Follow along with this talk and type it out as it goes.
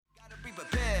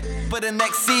for the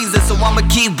next season, so I'ma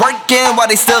keep working while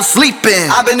they still sleeping.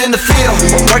 I've been in the field,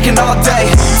 working all day,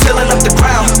 tilling up the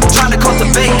ground, trying to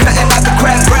cultivate, cutting out the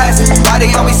crab grass. Why they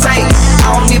always say,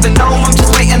 I don't even know, I'm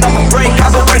just waiting on a break.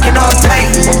 I've been working all day,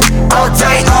 all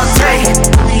day, all day,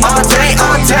 all day,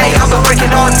 all day. I've been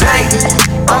working all day,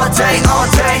 all day, all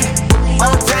day.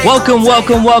 Welcome,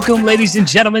 ladies and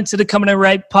gentlemen, to the Coming In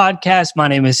Right podcast.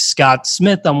 My name is Scott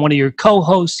Smith. I'm one of your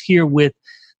co-hosts here with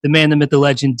the man, the myth, the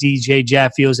legend, DJ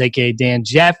Jaffios, a.k.a. Dan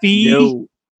Jaffe. Yo.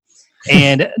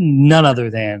 And none other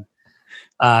than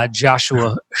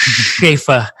Joshua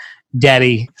Schaefer,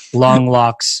 Daddy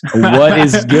Longlocks. What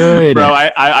is good? Bro,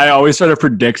 I always try to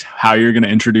predict how you're going to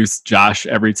introduce Josh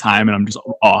every time, and I'm just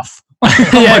off.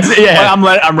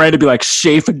 I'm ready to be like,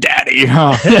 Schaefer Daddy.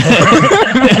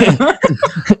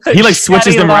 He like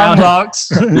switches them around. long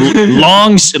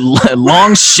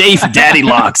Schaefer Daddy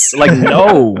locks. Like,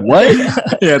 no, what?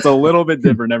 Yeah, it's a little bit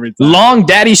different every time. Long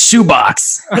Daddy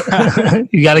shoebox.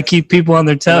 You got to keep people on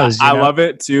their toes. I love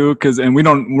it too, because we're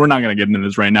not going to get into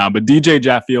this right now, but DJ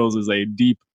Jaffios is a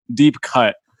deep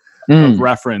cut of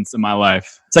reference in my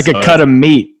life. It's like a cut of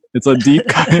meat. It's a deep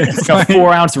cut. It's like a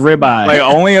 4-ounce ribeye. Like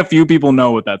only a few people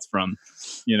know what that's from.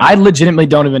 You know? I legitimately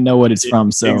don't even know what it's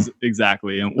from. So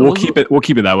exactly, and we'll keep it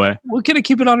that way. We're gonna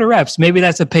keep it on the reps. Maybe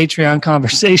that's a Patreon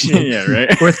conversation. Yeah,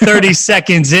 right. We're 30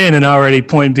 seconds in and already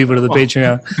pointing people to the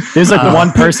Patreon. There's like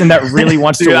one person that really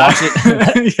wants to watch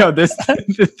it. Yo,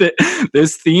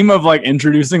 this theme of like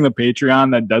introducing the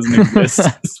Patreon that doesn't exist.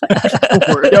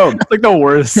 It's like the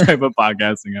worst type of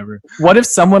podcasting ever. What if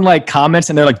someone like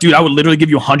comments and they're like, "Dude, I would literally give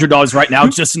you $100 right now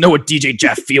just to know what DJ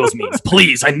Jaffios means.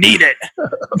 Please, I need it."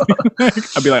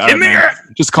 I'd be like, "All right, man,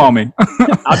 just call me."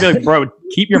 I'll be like, "Bro,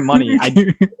 keep your money."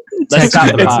 It's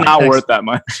not worth that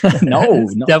much. No.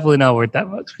 Definitely not worth that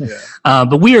much. Yeah.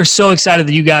 But we are so excited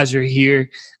that you guys are here.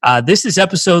 This is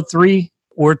episode 3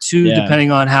 or 2,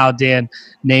 depending on how Dan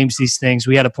names these things.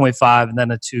 We had a 0.5 and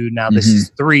then a 2. Now this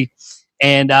is 3.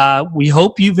 And we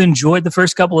hope you've enjoyed the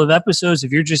first couple of episodes.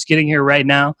 If you're just getting here right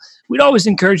now, we'd always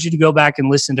encourage you to go back and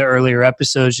listen to earlier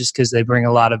episodes just because they bring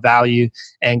a lot of value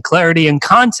and clarity and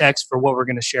context for what we're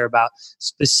going to share about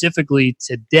specifically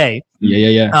today.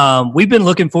 Yeah. We've been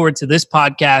looking forward to this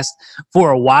podcast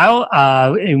for a while,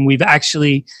 and we've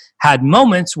actually had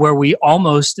moments where we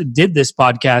almost did this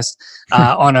podcast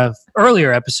on an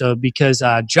earlier episode because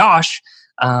Josh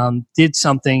did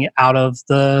something out of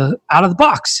the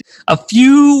box. A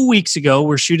few weeks ago,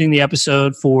 we're shooting the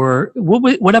episode for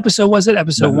what episode was it?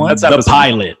 Episode 1? That's the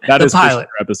pilot. That is pilot.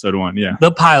 Episode 1. Yeah,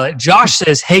 the pilot. Josh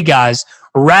says, "Hey guys,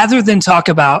 rather than talk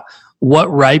about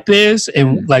what Ripe is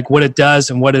and like what it does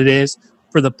and what it is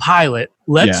for the pilot,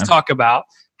 let's talk about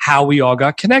how we all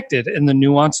got connected and the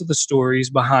nuance of the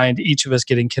stories behind each of us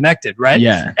getting connected, right?"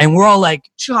 Yeah. And we're all like,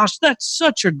 "Josh, that's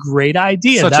such a great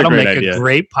idea. That'll make a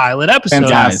great pilot episode."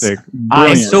 Fantastic.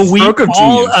 So we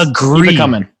all agree.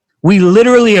 We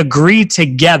literally agree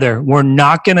together. We're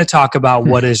not going to talk about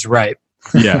what is Ripe.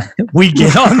 Yeah. We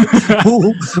get on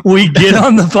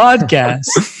the podcast.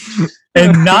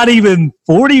 And not even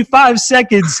 45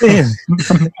 seconds in,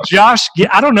 Josh,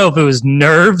 I don't know if it was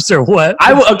nerves or what.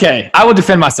 I will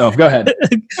defend myself. Go ahead.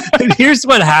 Here's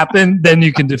what happened. Then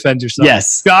you can defend yourself.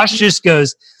 Yes. Josh just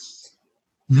goes,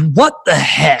 "What the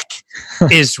heck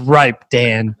is Ripe,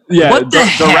 Dan?" Yeah, what the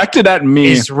directed at me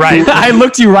is Ripe? I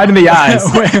looked you right in the eyes.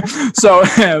 So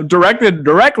directed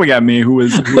directly at me, who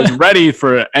was ready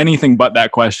for anything but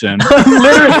that question.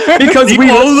 Literally, because the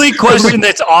only question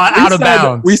that's out of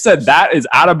bounds. We said that is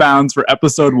out of bounds for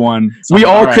episode 1. So we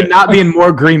all could not be in more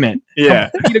agreement. Yeah,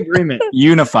 complete agreement,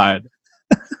 unified.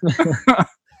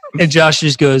 And Josh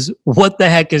just goes, "What the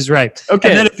heck is Ripe?" Okay.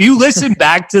 And then if you listen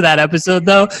back to that episode,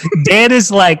 though, Dan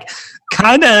is like,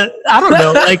 kind of, I don't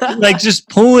know, like just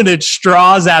pulling at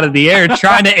straws out of the air,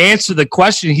 trying to answer the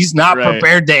question he's not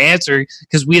prepared to answer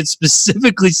because we had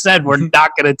specifically said we're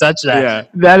not going to touch that. Yeah,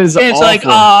 that is. And it's like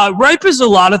Ripe is a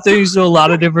lot of things to a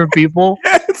lot of different people.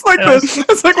 Yeah,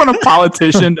 it's like when a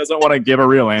politician doesn't want to give a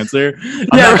real answer.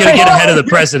 I'm not going to get ahead of the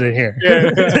president here. Yeah.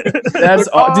 That's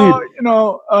dude. You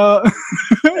know.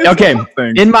 Okay.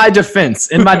 In my defense,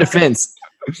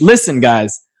 listen,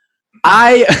 guys.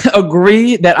 I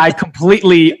agree that I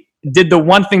completely did the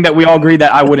one thing that we all agree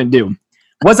that I wouldn't do.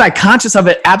 Was I conscious of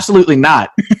it? Absolutely not.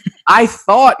 I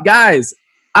thought, guys,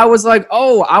 I was like,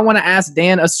 oh, I want to ask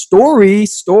Dan a story,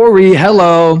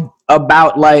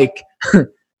 about like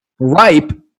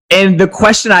Ripe. And the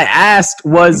question I asked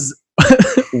was,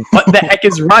 what the heck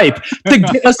is Ripe? To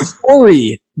get a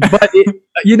story. But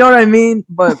you know what I mean?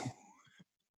 But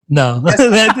no,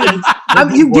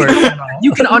 you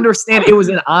can understand it was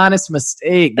an honest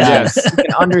mistake, guys. You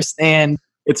can understand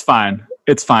It's fine.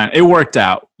 It's fine. It worked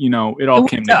out. It all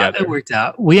came together. It worked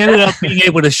out. We ended up being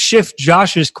able to shift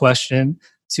Josh's question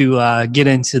to get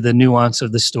into the nuance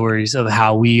of the stories of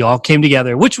how we all came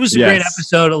together, which was a great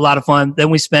episode, a lot of fun. Then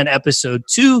we spent episode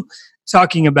 2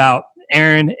 talking about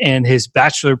Aaron and his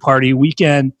bachelor party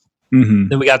weekend. Mm-hmm.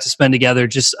 Then we got to spend together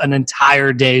just an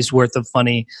entire day's worth of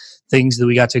funny things that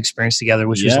we got to experience together,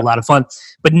 which was a lot of fun.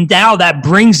 But now that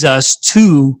brings us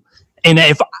to, and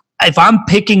if I'm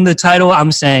picking the title,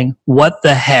 I'm saying, what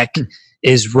the heck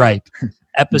is ripe?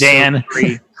 Episode Dan.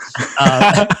 3.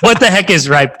 What the heck is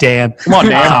ripe, Dan? Come on,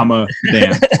 Dan.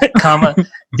 Dan. Comma,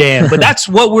 Dan. But that's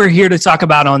what we're here to talk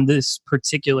about on this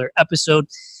particular episode.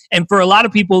 And for a lot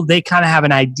of people, they kind of have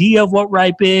an idea of what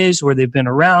ripe is, or they've been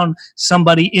around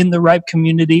somebody in the ripe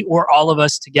community, or all of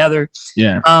us together.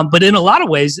 Yeah. But in a lot of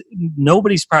ways,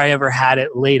 nobody's probably ever had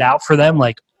it laid out for them,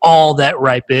 like all that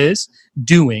ripe is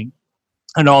doing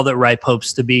and all that ripe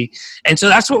hopes to be. And so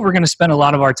that's what we're going to spend a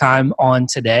lot of our time on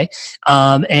today.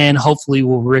 And hopefully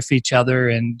we'll riff each other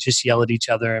and just yell at each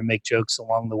other and make jokes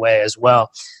along the way as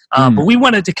well. But we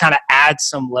wanted to kind of add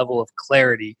some level of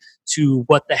clarity to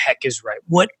what the heck is ripe.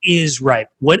 What is ripe?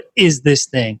 What is this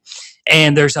thing?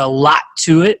 And there's a lot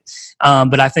to it.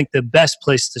 But I think the best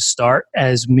place to start,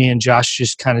 as me and Josh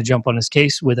just kind of jump on his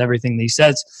case with everything that he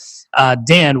says,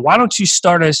 Dan, why don't you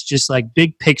start us just like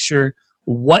big picture?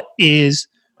 What is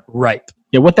ripe?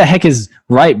 Yeah, what the heck is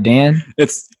ripe, Dan?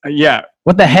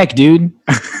 What the heck, dude?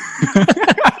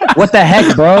 What the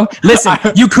heck, bro? Listen,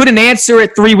 you couldn't answer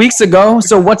it 3 weeks ago,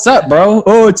 so what's up, bro?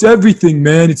 Oh, it's everything,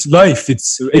 man. It's life.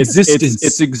 It's existence.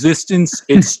 It's existence.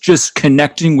 It's just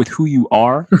connecting with who you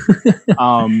are.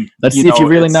 Let's see if you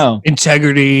really know.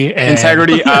 Integrity.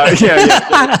 Integrity.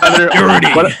 Purity.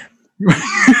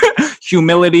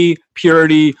 Humility,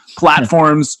 purity,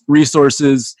 platforms,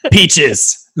 resources,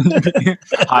 Peaches.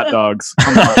 hot dogs.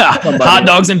 Hot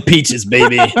dogs and peaches,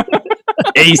 baby.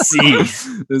 AC.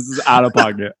 This is out of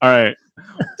pocket. All right,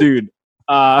 dude.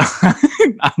 I'm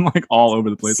like all over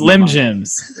the place. Slim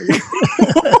Jims.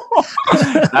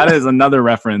 That is another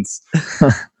reference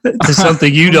to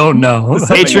something you don't know.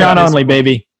 Patreon only,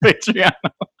 baby. Patreon.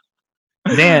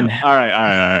 Dan. All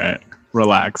right.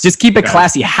 Relax. Just keep it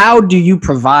classy. How do you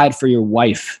provide for your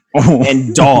wife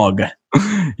and dog?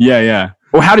 Yeah.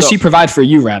 Or how does she provide for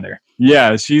you, rather?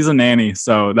 Yeah, she's a nanny,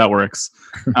 so that works.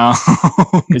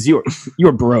 Because you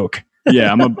were broke.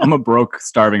 Yeah, I'm a broke,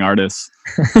 starving artist.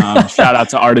 Shout out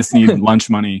to Artists Need Lunch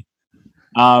Money.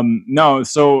 No,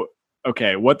 so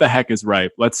okay, what the heck is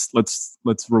ripe? Let's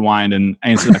rewind and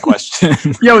answer the question.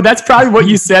 Yo, that's probably what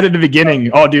you said at the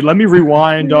beginning. Oh, dude, let me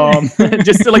rewind.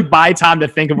 Just to like buy time to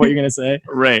think of what you're gonna say.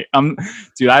 Right.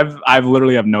 Dude, I've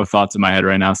literally have no thoughts in my head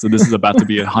right now, so this is about to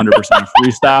be 100%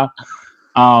 freestyle.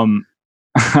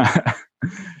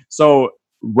 So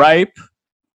ripe,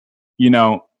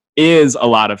 is a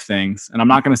lot of things, and I'm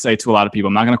not going to say to a lot of people,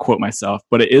 I'm not going to quote myself,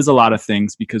 but it is a lot of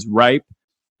things, because ripe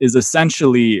is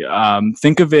essentially,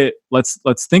 think of it, let's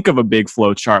think of a big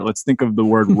flow chart. Let's think of the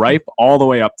word ripe all the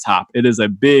way up top. It is a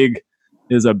big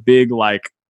like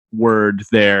word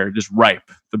there, just ripe,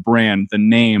 the brand, the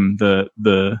name, the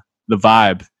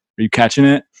vibe. Are you catching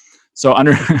it? So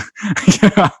under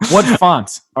what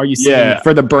font are you seeing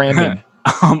for the branding?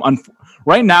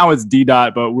 Right now it's D.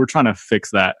 but we're trying to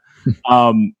fix that.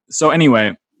 So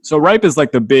anyway, ripe is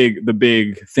like the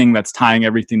big thing that's tying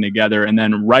everything together, and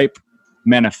then ripe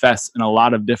manifests in a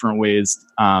lot of different ways.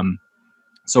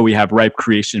 So we have ripe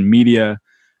creation media,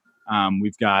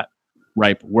 we've got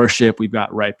ripe worship, we've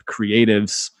got ripe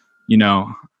creatives. Keep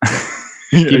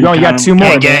going. You got two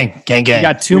more. Gang. You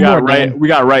got two more. We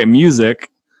got ripe music.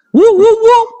 Woo, woo,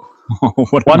 woo.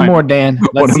 One more, Dan.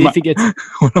 Let's see if he gets.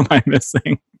 What am I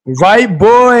missing? Right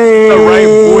boys. The right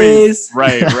boys.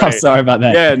 Right. I'm sorry about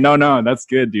that. Yeah, no, that's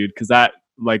good, dude. Because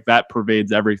that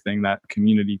pervades everything, that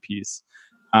community piece.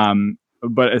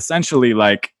 But essentially,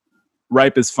 like,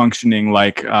 ripe is functioning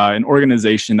like an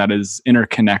organization that is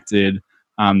interconnected.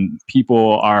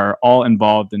 People are all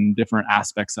involved in different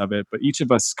aspects of it, but each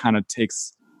of us kind of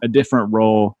takes a different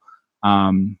role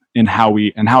in how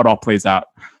it all plays out.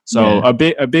 So a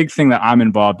big thing that I'm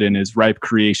involved in is ripe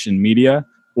creation media,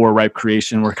 or ripe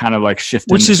creation. We're kind of like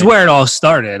shifting, which is where it all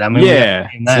started. I mean,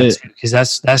 because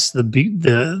that's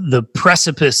the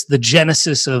precipice, the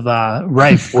genesis of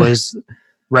ripe was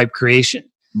ripe creation,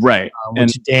 right?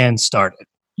 Which Dan started,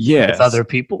 with other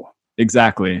people.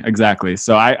 Exactly.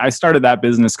 So I started that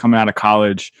business coming out of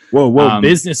college. Whoa,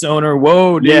 business owner.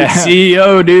 Whoa, dude. Yeah.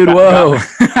 CEO, dude. Whoa.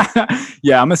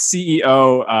 Yeah, I'm a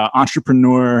CEO,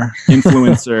 entrepreneur,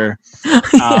 influencer,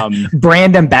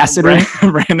 brand ambassador.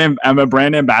 I'm a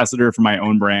brand ambassador for my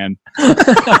own brand.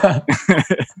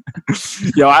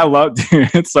 Yo, I love, dude,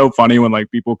 it's so funny when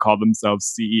like people call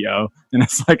themselves CEO and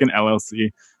it's like an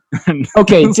LLC.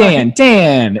 Okay,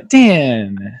 Dan.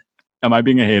 Am I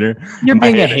being a hater? You're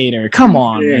being a hater. Come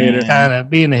on, man. Kind of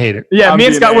being a hater. Yeah, me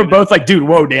and Scott were both like, dude,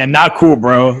 whoa, Dan, not cool,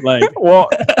 bro. Like, well,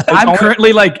 I'm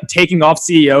currently like taking off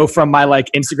CEO from my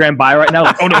like Instagram bio right now.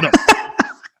 Like, oh no.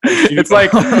 It's like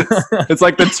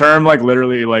the term like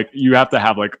literally like you have to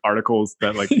have like articles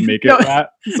that like make it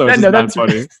that. So it's just not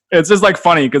funny. It's just like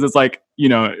funny because it's like, you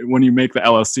know, when you make the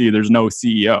LLC, there's no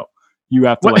CEO. You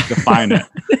have to like define it.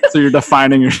 So you're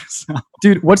defining yourself.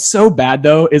 Dude, what's so bad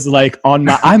though is like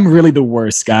I'm really the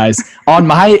worst, guys. On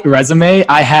my resume,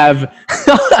 I have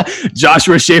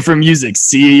Joshua Schaefer Music,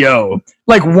 CEO.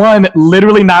 Like one,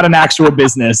 literally not an actual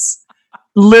business.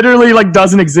 Literally like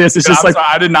doesn't exist. It's just like, sorry,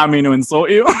 I did not mean to insult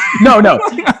you. No.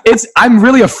 I'm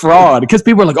really a fraud because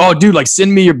people are like, oh dude, like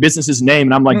send me your business's name.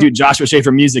 And I'm like, dude, Joshua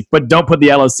Schaefer Music, but don't put the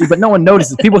LLC. But no one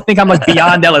notices. People think I'm like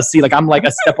beyond LLC. Like I'm like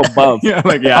a step above. Yeah,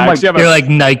 you're like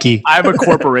Nike. I have a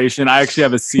corporation. I actually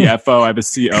have a CFO. I have a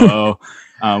COO.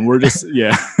 We're just,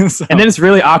 yeah. So. And then it's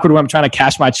really awkward when I'm trying to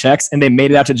cash my checks and they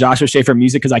made it out to Joshua Schaefer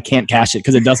Music because I can't cash it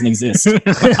because it doesn't exist.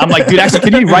 I'm like, dude, actually,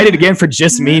 could you write it again for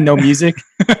just me, no music?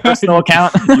 Personal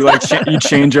account. You like you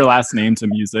change your last name to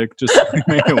Music, just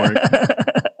make it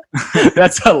work.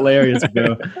 That's hilarious,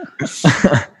 bro.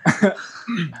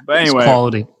 But anyway, it's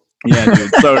quality. Yeah,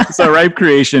 dude. So Ripe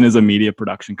Creation is a media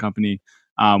production company.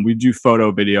 We do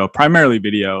photo, video, primarily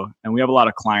video, and we have a lot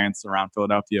of clients around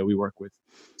Philadelphia. We work with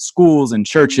schools and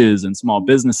churches and small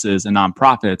businesses and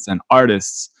nonprofits and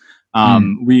artists.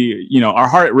 We, you know, our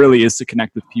heart really is to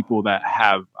connect with people that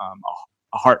have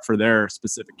a heart for their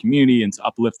specific community and to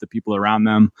uplift the people around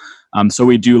them. So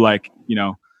we do like, you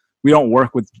know, we don't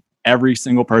work with every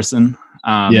single person.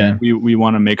 We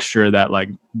want to make sure that like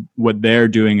what they're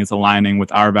doing is aligning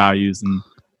with our values and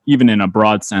even in a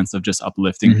broad sense of just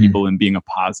uplifting people and being a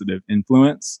positive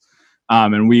influence.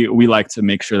 And we like to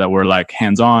make sure that we're like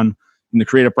hands-on in the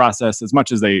creative process as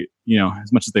much as they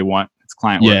want. It's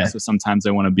client work. So sometimes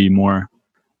they want to be more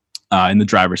in the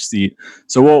driver's seat.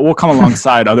 So we'll come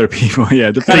alongside other people.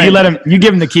 Yeah. So you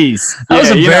give them the keys.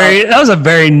 That was a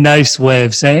very nice way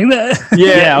of saying that.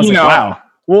 Yeah. I was like, wow.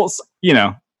 Well, you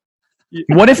know,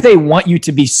 what if they want you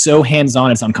to be so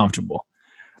hands-on it's uncomfortable?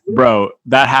 Bro,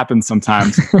 that happens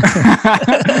sometimes.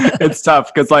 It's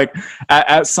tough because like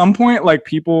at some point, like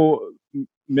people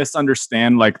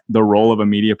misunderstand like the role of a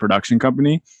media production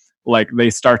company. Like they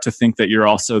start to think that you're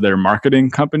also their marketing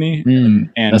company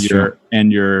and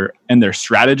their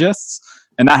strategists.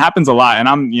 And that happens a lot. And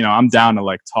I'm down to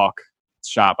like talk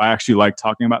shop. I actually like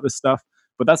talking about this stuff,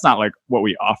 but that's not like what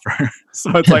we offer.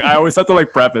 So it's like I always have to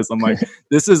like preface. I'm like,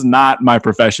 this is not my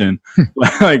profession.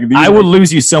 Like I will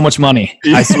lose you so much money.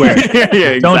 I swear. Yeah,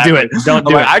 exactly. Don't do it. Don't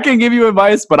do it. I can give you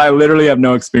advice, but I literally have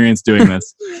no experience doing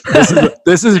this.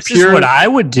 This is pure what I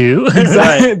would do.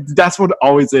 Exactly. That's what it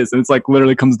always is. And it's like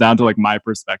literally comes down to like my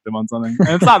perspective on something. And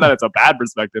it's not that it's a bad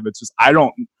perspective. It's just I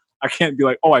can't be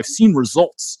like, oh, I've seen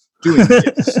results doing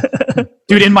this.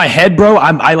 Dude, in my head, bro,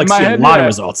 I like see a lot of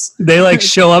results. They like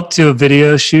show up to a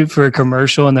video shoot for a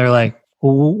commercial and they're like,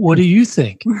 well, what do you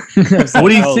think? What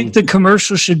do you think the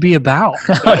commercial should be about?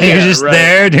 And you're just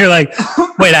there and you're like,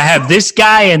 wait, I have this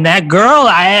guy and that girl?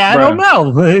 I don't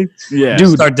know. Yeah. Dude,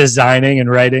 start designing and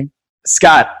writing.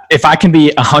 Scott, if I can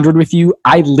be 100 with you,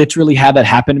 I literally had that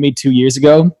happen to me 2 years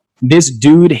ago. This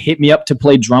dude hit me up to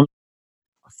play drums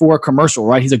for a commercial,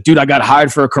 right? He's like, dude, I got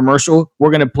hired for a commercial.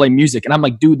 We're going to play music. And I'm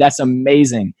like, dude, that's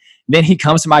amazing. Then he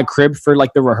comes to my crib for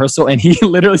like the rehearsal and he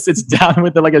literally sits down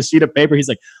with like a sheet of paper. He's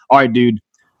like, all right, dude,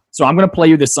 so I'm going to play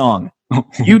you this song.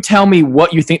 You tell me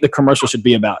what you think the commercial should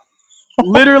be about.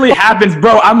 Literally happens,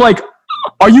 bro. I'm like,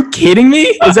 are you kidding me?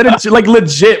 Is that like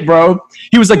legit, bro?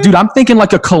 He was like, dude, I'm thinking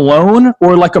like a cologne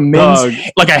or like a men's,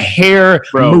 like a hair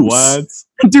mousse.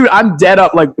 What? Dude, I'm dead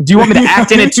up. Like, do you want me to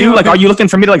act in it too? Like, are you looking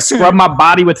for me to like scrub my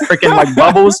body with freaking like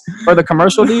bubbles for the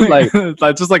commercial, dude? Like,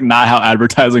 that's just like not how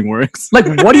advertising works. Like,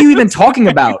 what are you even talking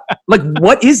about? Like,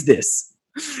 what is this?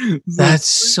 That's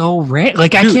so random.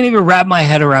 Like, I can't even wrap my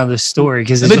head around this story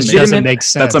because it just doesn't make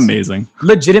sense. That's amazing.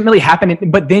 Legitimately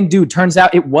happened. But then, dude, turns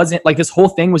out it wasn't like this whole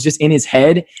thing was just in his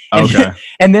head. And, okay.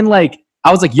 And then, like,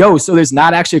 I was like, yo, so there's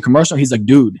not actually a commercial. He's like,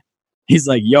 dude, he's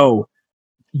like, yo,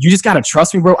 you just got to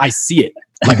trust me, bro. I see it.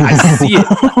 Like, I see it.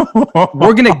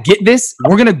 We're going to get this.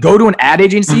 We're going to go to an ad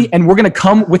agency and we're going to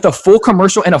come with a full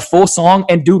commercial and a full song.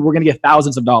 And dude, we're going to get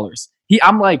thousands of dollars.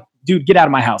 I'm like, dude, get out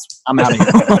of my house. I'm out of here.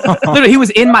 Literally, he was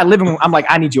in my living room. I'm like,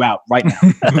 I need you out right now.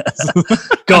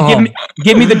 Go home.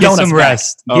 Give me the donuts some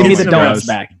rest. Give me the donuts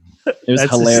back. It was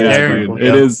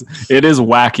hilarious. It is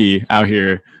wacky out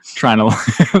here trying to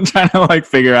like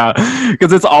figure out,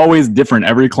 because it's always different.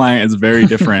 Every client is very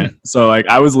different. So like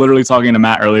I was literally talking to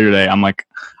Matt earlier today. I'm like,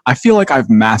 I feel like I've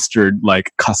mastered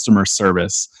like customer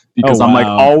service, because I'm like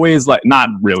always like, not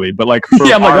really, but like for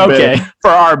for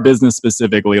our business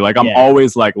specifically, like I'm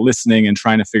always like listening and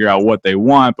trying to figure out what they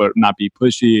want, but not be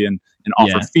pushy, and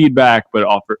offer feedback, but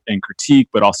offer and critique,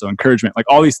 but also encouragement, like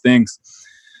all these things.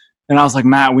 And I was like,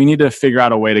 Matt, we need to figure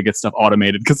out a way to get stuff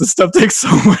automated, because this stuff takes so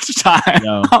much time.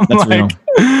 No, I'm that's like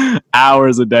real.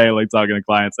 Hours a day, like talking to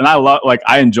clients. And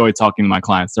I enjoy talking to my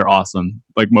clients. They're awesome.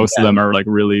 Like most of them are like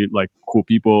really like cool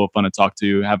people, fun to talk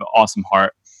to, have an awesome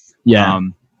heart. Yeah.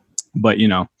 But you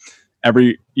know, So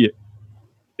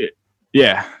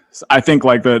I think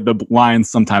like the lines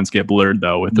sometimes get blurred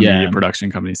though with the media production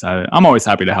company side. I'm always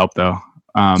happy to help though.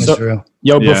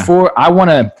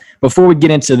 Before we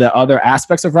get into the other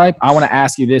aspects of Ripe, I want to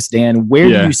ask you this, Dan. Where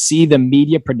do you see the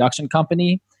media production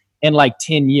company in like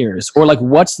 10 years? Or like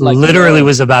what's like literally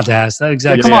was about to ask that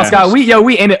exactly. Come on, Scott. We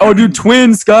in it. Oh, dude,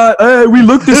 twins, Scott. Hey, we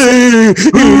look the same.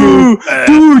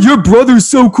 Dude, your brother's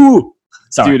so cool.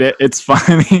 Sorry. Dude, it's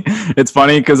funny. It's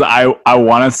funny because I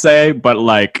want to say, but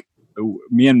like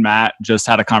me and Matt just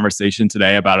had a conversation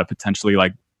today about a potentially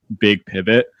like big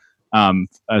pivot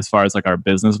as far as like our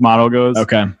business model goes.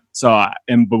 Okay. So,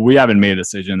 but we haven't made a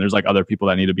decision. There's like other people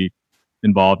that need to be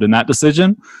involved in that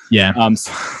decision. Yeah.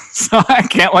 So I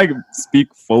can't like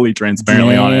speak fully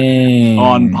transparently on it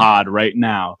on pod right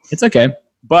now. It's okay.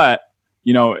 But,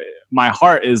 you know, my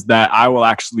heart is that I will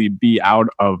actually be out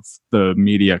of the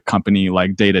media company,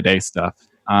 like day-to-day stuff.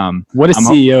 What is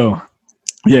CEO?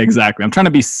 Yeah, exactly. I'm trying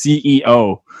to be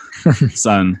CEO,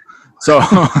 son.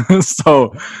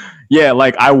 So yeah,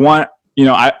 like I want, you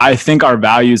know, I think our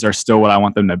values are still what I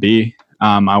want them to be.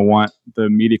 I want the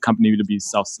media company to be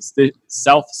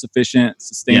self-sufficient,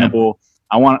 sustainable. Yeah.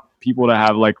 I want people to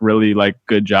have like really like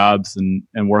good jobs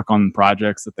and work on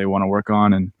projects that they want to work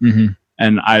on.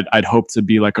 And I'd hope to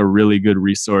be like a really good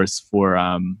resource for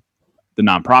the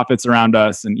nonprofits around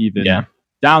us, and even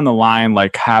down the line,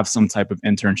 like have some type of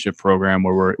internship program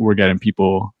where we're getting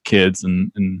people, kids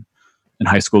and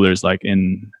high schoolers like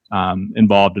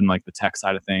involved in like the tech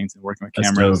side of things and working with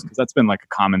cameras, because that's been like a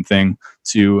common thing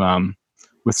too.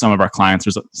 With some of our clients,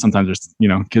 sometimes there's, you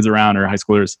know, kids around or high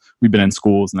schoolers. We've been in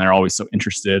schools and they're always so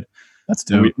interested. That's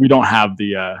dope. We don't have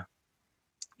the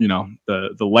you know,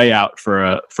 the layout for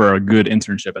a good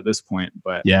internship at this point,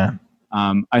 but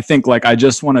I think like I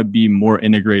just want to be more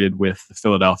integrated with the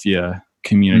Philadelphia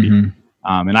community.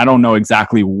 And I don't know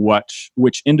exactly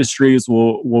which industries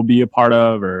we'll be a part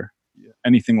of or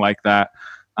anything like that.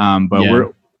 But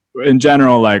we're in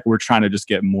general, like we're trying to just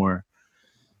get more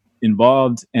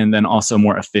involved and then also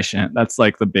more efficient. That's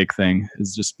like the big thing,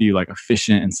 is just be like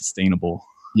efficient and sustainable.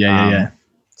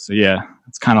 So yeah,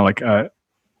 it's kind of like a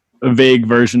vague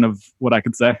version of what I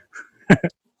could say.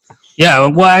 Yeah.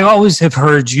 Well, I always have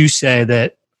heard you say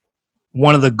that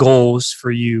one of the goals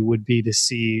for you would be to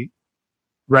see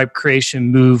Ripe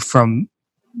Creation move from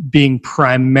being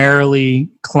primarily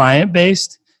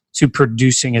client-based to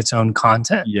producing its own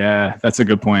content. Yeah, that's a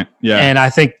good point. Yeah. And I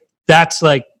think that's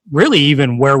like really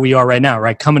even where we are right now,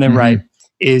 right? Coming in Ripe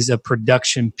is a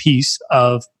production piece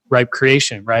of Ripe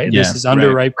Creation, right? This is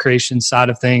under Ripe Creation side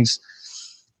of things.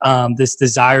 This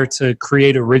desire to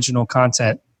create original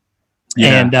content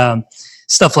and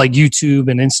stuff like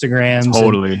YouTube and Instagrams.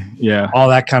 Totally. All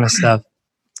that kind of stuff.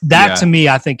 That to me,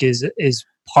 I think is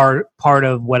part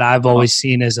of what I've always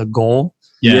seen as a goal.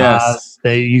 That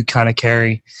you kind of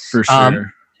carry. For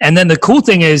sure. And then the cool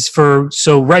thing is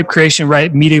Ripe Creation,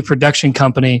 right, media production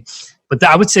company, but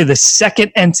I would say the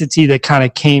second entity that kind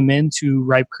of came into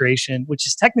Ripe Creation, which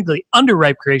is technically under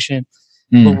Ripe Creation,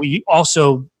 but we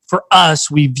also, for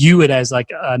us, we view it as like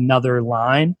another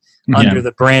line under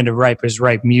the brand of Ripe, is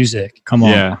Ripe Music. Come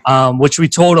on. Which we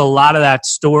told a lot of that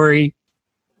story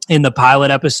in the pilot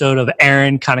episode of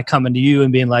Aaron kind of coming to you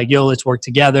and being like, yo, let's work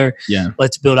together.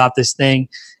 Let's build out this thing.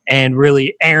 And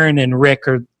really, Aaron and Rick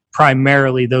are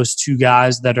primarily those two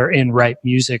guys that are in Ripe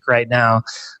Music right now,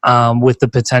 with the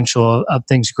potential of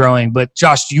things growing. But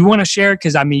Josh, do you want to share?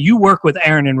 Because I mean, you work with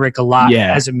Aaron and Rick a lot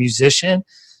as a musician.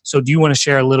 So do you want to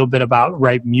share a little bit about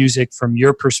Ripe Music from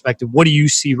your perspective? What do you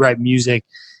see Ripe Music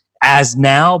as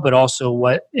now, but also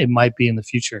what it might be in the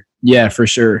future? Yeah, for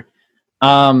sure.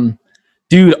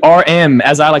 Dude, RM,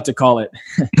 as I like to call it.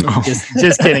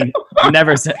 just kidding.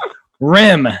 Never said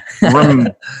Rim.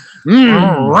 No,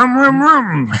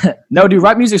 dude,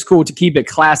 rap music's cool to keep it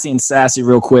classy and sassy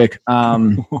real quick.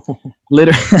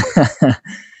 Literally.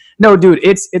 No, dude,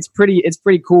 it's pretty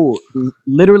cool.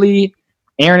 Literally,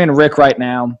 Aaron and Rick right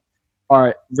now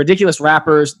are ridiculous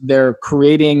rappers. They're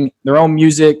creating their own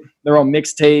music, their own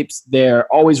mixtapes. They're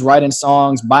always writing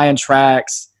songs, buying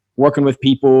tracks, working with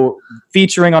people,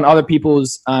 featuring on other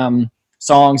people's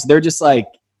songs. They're just like,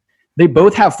 they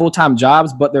both have full-time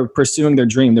jobs, but they're pursuing their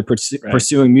dream. They're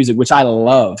pursuing music, which I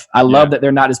love. I love that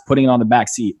they're not just putting it on the back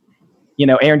seat. You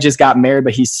know, Aaron just got married,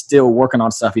 but he's still working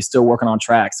on stuff. He's still working on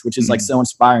tracks, which is like so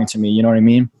inspiring to me. You know what I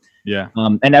mean? Yeah.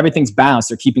 And everything's balanced.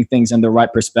 They're keeping things in the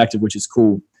right perspective, which is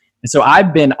cool. And so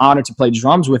I've been honored to play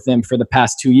drums with them for the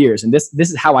past 2 years. And this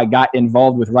is how I got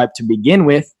involved with Ripe to begin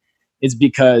with, is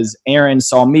because Aaron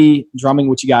saw me drumming,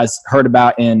 which you guys heard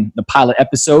about in the pilot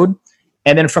episode.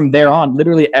 And then from there on,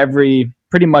 literally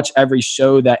pretty much every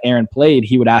show that Aaron played,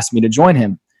 he would ask me to join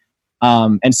him.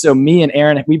 And so me and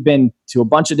Aaron, we've been to a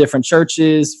bunch of different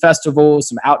churches, festivals,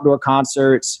 some outdoor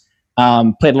concerts,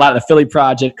 played a lot of the Philly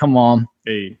Project. Come on.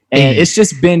 Hey. And it's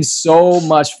just been so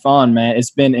much fun, man.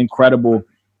 It's been incredible.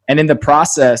 And in the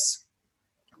process,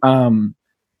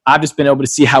 I've just been able to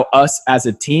see how us as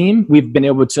a team, we've been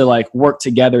able to like work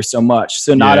together so much.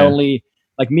 So not only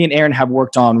like me and Aaron have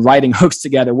worked on writing hooks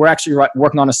together, we're actually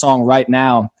working on a song right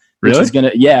now, which is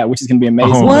gonna be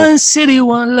amazing. One city,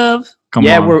 one love. Come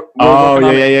on. We're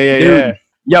yeah.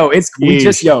 Yo, we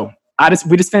just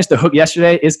finished the hook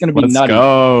yesterday. It's gonna be nutty. Let's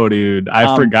go, dude.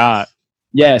 I forgot.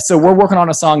 Yeah, so we're working on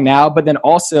a song now, but then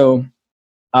also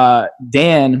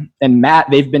Dan and Matt,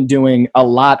 they've been doing a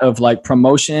lot of like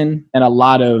promotion and a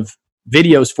lot of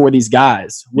videos for these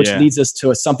guys, which leads us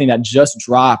to something that just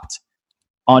dropped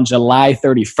on July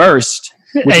 31st,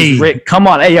 which is Rick. Come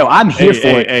on. Hey, yo, I'm here for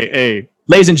it. Hey.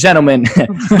 Ladies and gentlemen.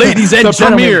 Ladies and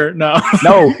gentlemen. Premiere.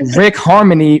 No, Rick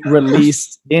Harmony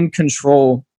released In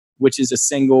Control, which is a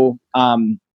single. I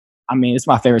mean, it's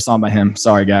my favorite song by him.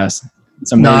 Sorry, guys.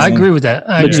 It's amazing. No, I agree with that.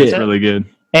 Legit. Really good.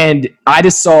 And I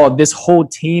just saw this whole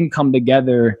team come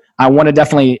together. I want to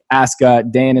definitely ask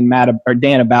Dan and Matt or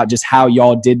Dan about just how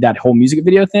y'all did that whole music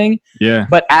video thing. Yeah.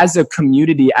 But as a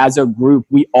community, as a group,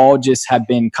 we all just have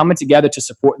been coming together to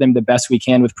support them the best we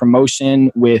can with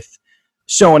promotion, with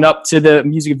showing up to the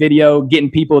music video, getting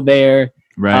people there,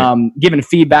 giving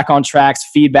feedback on tracks,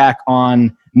 feedback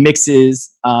on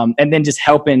mixes, and then just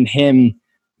helping him,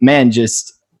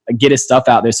 just get his stuff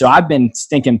out there. So I've been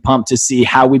stinking pumped to see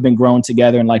how we've been growing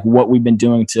together and like what we've been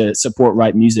doing to support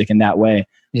Ripe Music in that way.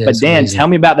 Yeah, but Dan, tell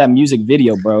me about that music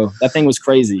video, bro. That thing was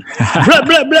crazy. Blah,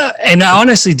 blah, blah. And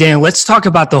honestly, Dan, let's talk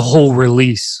about the whole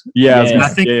release. Yeah. I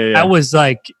think that was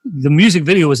like the music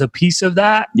video was a piece of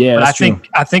that. Yeah, but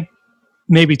I think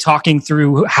maybe talking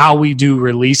through how we do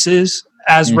releases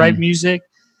as Ripe Music,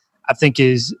 I think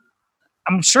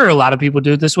I'm sure a lot of people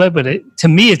do it this way, but to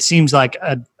me, it seems like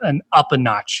an up a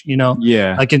notch, you know?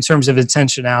 Yeah. Like in terms of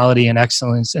intentionality and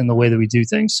excellence in the way that we do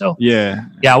things. So yeah,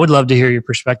 I would love to hear your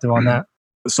perspective on that.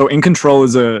 So In Control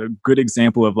is a good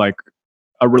example of like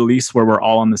a release where we're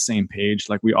all on the same page.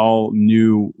 Like we all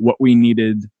knew what we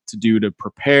needed to do to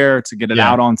prepare, to get it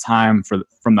out on time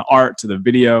from the art to the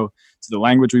video, to the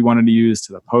language we wanted to use,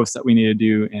 to the post that we needed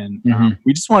to do. And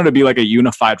we just wanted to be like a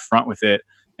unified front with it.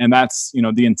 And that's,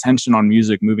 the intention on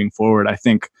music moving forward. I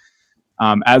think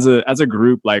as a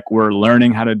group, like we're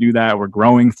learning how to do that. We're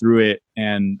growing through it.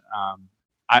 And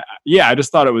I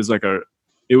just thought it was like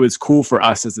it was cool for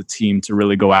us as a team to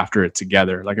really go after it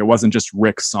together. Like it wasn't just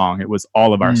Rick's song. It was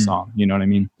all of our song. You know what I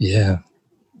mean? Yeah.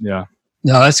 Yeah.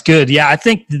 No, that's good. Yeah.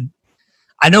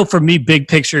 I know for me, big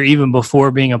picture, even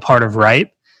before being a part of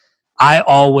Ripe, I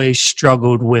always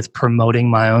struggled with promoting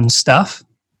my own stuff.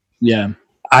 Yeah.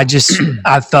 I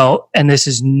felt, and this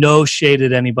is no shade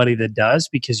at anybody that does,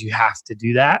 because you have to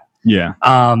do that. Yeah.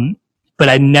 But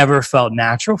I never felt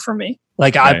natural for me.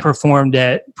 Like I performed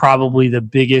at probably the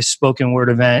biggest spoken word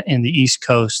event in the East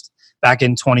Coast back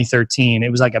in 2013. It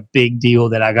was like a big deal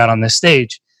that I got on this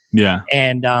stage. Yeah.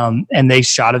 And they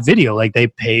shot a video. Like they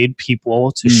paid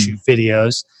people to shoot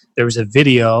videos. There was a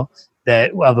video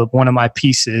of one of my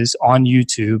pieces on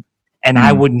YouTube, and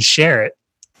I wouldn't share it.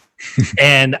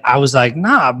 And I was like,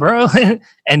 nah, bro.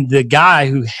 And the guy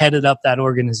who headed up that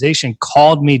organization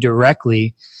called me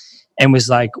directly and was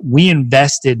like, we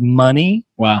invested money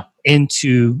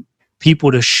into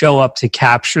people to show up to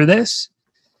capture this.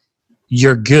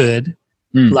 You're good.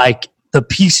 Like the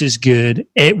piece is good.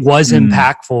 It was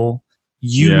impactful.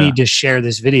 You need to share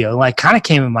this video. Like kind of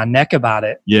came in my neck about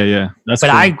it. Yeah. That's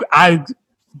but cool. I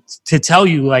to tell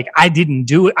you, like, I didn't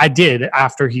do it. I did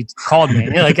after he called me.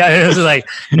 Like, I was like,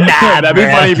 nah. That'd be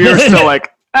funny if you were still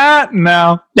like,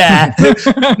 no. Nah.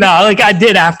 No, like I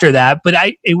did after that. But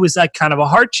it was like kind of a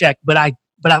heart check. But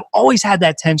I've always had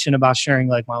that tension about sharing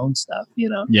like my own stuff, you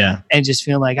know? Yeah. And just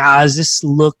feeling like, does this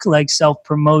look like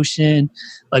self-promotion?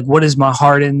 Like, what is my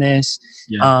heart in this?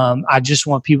 Yeah. I just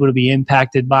want people to be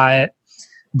impacted by it.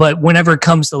 But whenever it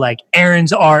comes to like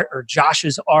Aaron's art or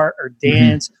Josh's art or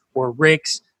Dan's or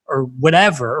Rick's or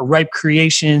whatever, or Ripe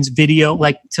Creations video,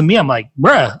 like to me, I'm like,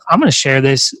 bruh, I'm going to share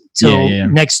this till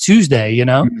next Tuesday, you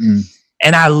know? Mm-hmm.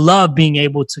 And I love being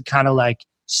able to kind of like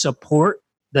support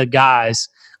the guys.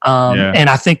 And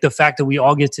I think the fact that we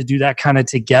all get to do that kind of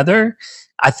together,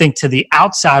 I think to the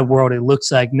outside world, it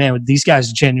looks like, man, these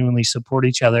guys genuinely support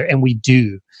each other. And we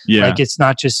do. Yeah. Like, it's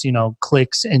not just, you know,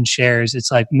 clicks and shares.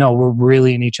 It's like, no, we're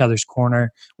really in each other's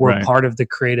corner. We're a part of the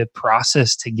creative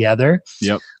process together.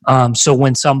 Yep. So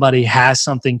when somebody has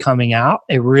something coming out,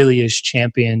 it really is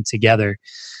championed together,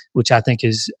 which I think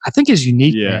is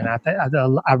unique, man.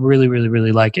 I really, really,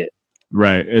 really like it.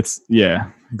 Right.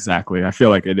 Exactly. I feel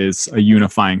like it is a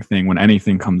unifying thing. When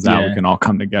anything comes out, we can all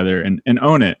come together and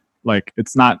own it. Like,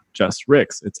 it's not just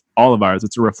Rick's, it's all of ours.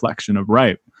 It's a reflection of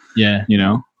Ripe. Yeah. You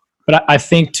know? But I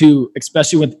think too,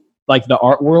 especially with like the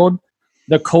art world,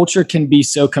 the culture can be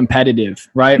so competitive,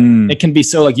 right? It can be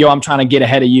so like, yo, I'm trying to get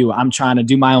ahead of you. I'm trying to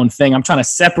do my own thing. I'm trying to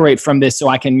separate from this so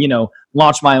I can, you know,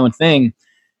 launch my own thing,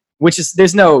 which is,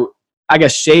 there's no, I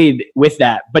guess, shade with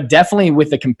that, but definitely with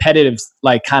the competitive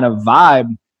like kind of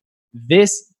vibe,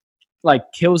 this like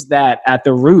kills that at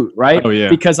the root, right? Oh, yeah.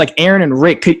 Because like Aaron and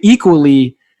Rick could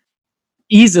easily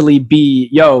be,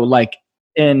 like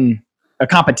in a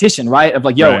competition, right? Of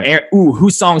like, Aaron,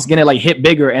 whose song's gonna like hit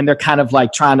bigger? And they're kind of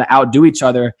like trying to outdo each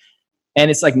other. And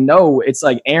it's like, no, it's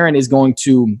like Aaron is going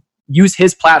to use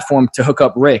his platform to hook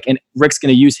up Rick, and Rick's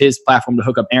going to use his platform to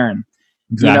hook up Aaron.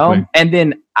 Exactly. You know? And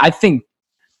then I think,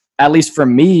 at least for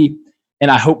me,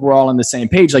 and I hope we're all on the same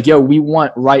page, like, we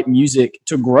want Ripe music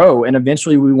to grow, and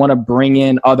eventually we want to bring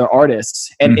in other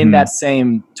artists. And in that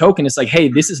same token, it's like, hey,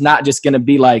 this is not just going to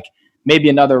be like maybe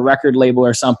another record label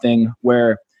or something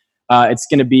where it's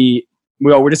going to be,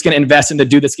 we're just going to invest in the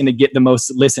dude that's going to get the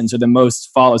most listens or the most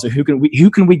follows, or who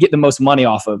can we get the most money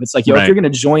off of? It's like, if you're going to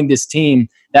join this team,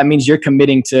 that means you're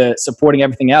committing to supporting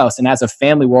everything else. And as a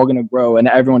family, we're all going to grow, and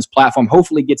everyone's platform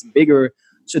hopefully gets bigger,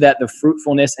 so that the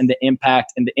fruitfulness and the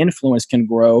impact and the influence can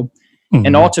grow.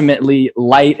 And ultimately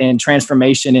light and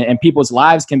transformation and people's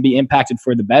lives can be impacted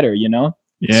for the better, you know?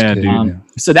 Yeah, dude.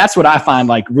 So that's what I find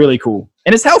like really cool.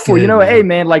 And it's helpful, hey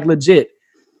man, like legit,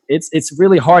 it's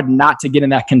really hard not to get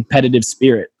in that competitive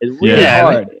spirit. It's really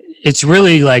hard. It's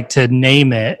really like, to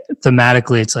name it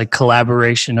thematically, it's like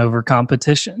collaboration over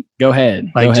competition. Go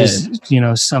ahead. Like, just,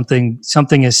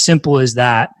 something as simple as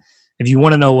that. If you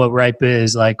want to know what Ripe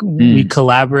is, like, we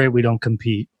collaborate, we don't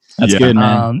compete. That's good,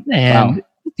 man. And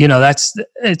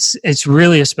it's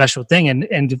really a special thing.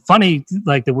 And funny,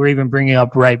 like, that we're even bringing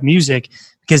up Ripe music,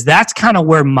 because that's kind of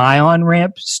where my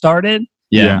on-ramp started.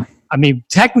 Yeah. I mean,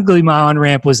 technically my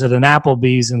on-ramp was at an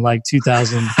Applebee's in like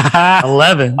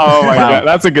 2011. Oh my God.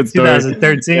 That's a good story.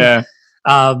 2013. Yeah.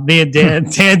 Me and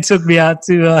Dan took me out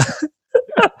to,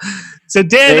 so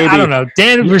Dan, I don't know.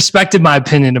 Dan respected my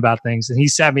opinion about things, and he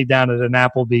sat me down at an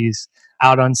Applebee's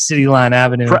out on City Line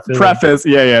Avenue. Preface,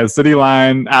 City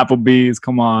Line, Applebee's.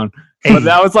 Come on, but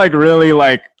that was like really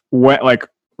like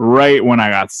right when I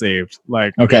got saved.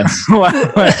 Like, okay,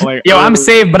 I'm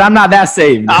saved, but I'm not that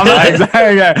saved.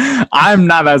 I'm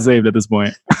not that saved at this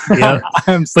point. Yeah,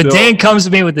 but Dan comes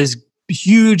to me with this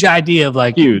huge idea of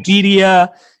like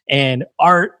media and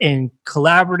art and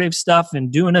collaborative stuff and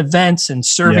doing events and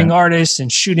serving artists and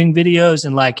shooting videos,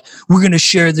 and like, we're going to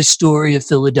share the story of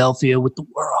Philadelphia with the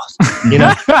world, you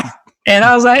know? And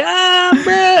I was like,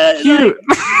 bro.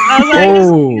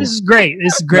 This is great.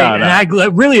 This is great. No. And I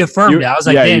really affirmed it. I was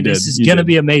like, man, this is going to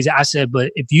be amazing. I said,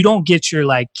 but if you don't get your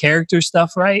like character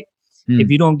stuff right, if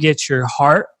you don't get your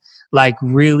heart, like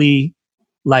really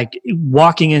like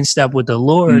walking in step with the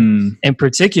Lord in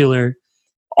particular,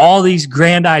 all these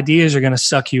grand ideas are going to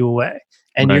suck you away,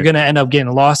 and you're going to end up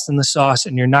getting lost in the sauce,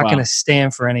 and you're not going to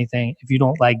stand for anything if you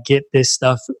don't like get this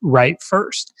stuff right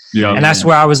first. Yeah, and that's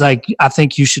where I was like, I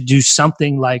think you should do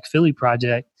something like Philly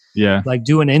Project. Yeah. Like,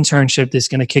 do an internship that's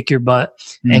going to kick your butt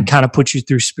and kind of put you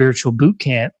through spiritual boot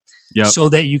camp so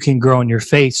that you can grow in your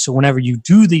faith. So whenever you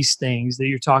do these things that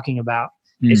you're talking about,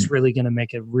 it's really going to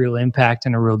make a real impact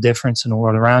and a real difference in the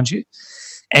world around you.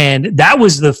 And that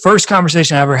was the first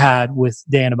conversation I ever had with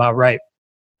Dan about Ripe.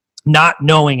 not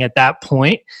knowing at that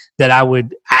point that I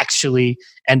would actually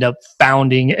end up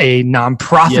founding a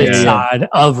nonprofit side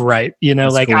of Ripe. You know,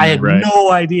 like cool, I had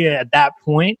no idea at that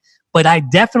point, but I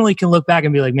definitely can look back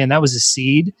and be like, man, that was a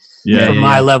seed for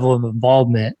my level of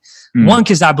involvement. One,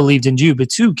 because I believed in you, but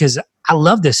two, because I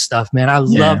love this stuff, man. I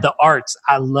love the arts.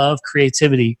 I love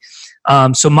creativity.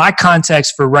 So my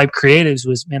context for Ripe Creatives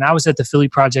was, man, I was at the Philly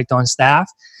Project on staff.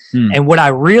 And what I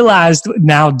realized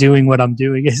now doing what I'm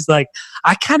doing is like,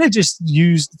 I kind of just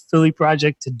used Philly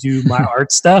Project to do my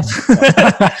art stuff.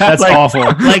 That's like, awful.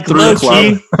 Like low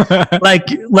key, like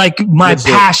my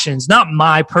passions, not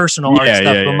my personal art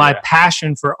stuff, but my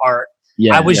passion for art.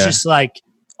 I was just like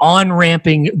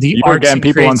on-ramping the arts and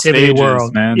creativity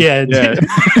world. Man.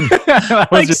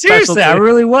 Like seriously, I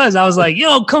really was. I was like,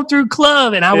 yo, come through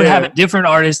club. And I would have a different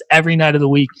artist every night of the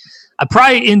week. I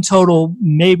probably in total,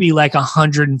 maybe like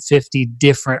 150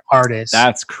 different artists.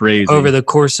 That's crazy. Over the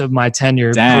course of my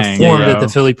tenure, performed at the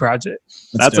Philly Project.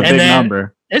 That's a big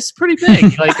number. It's pretty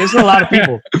big. Like there's a lot of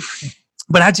people.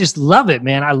 But I just love it,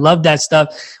 man. I love that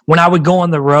stuff. When I would go on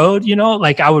the road, you know,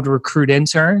 like I would recruit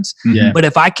interns. But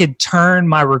if I could turn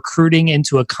my recruiting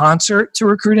into a concert to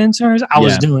recruit interns, I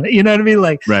was doing it. You know what I mean?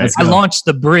 Like I launched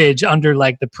The Bridge under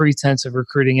like the pretense of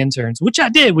recruiting interns, which I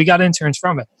did. We got interns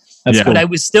from it. But I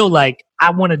was still like,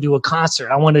 I want to do a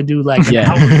concert. I want to do like,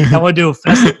 I want to do a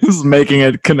festival. Just making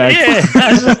it connect.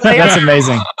 That's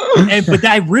amazing. But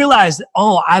I realized,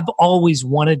 I've always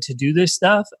wanted to do this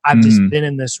stuff. I've just been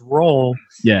in this role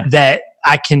that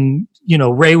I can, you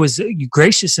know, Ray was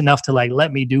gracious enough to like,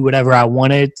 let me do whatever I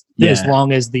wanted as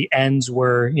long as the ends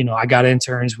were, you know, I got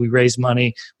interns, we raised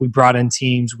money, we brought in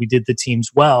teams, we did the teams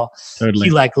well. Totally.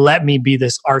 He like, let me be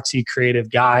this artsy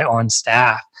creative guy on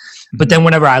staff. But then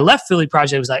whenever I left Philly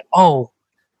Project, it was like,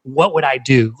 what would I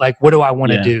do? Like, what do I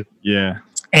want to do? Yeah.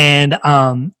 And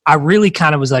I really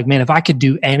kind of was like, man, if I could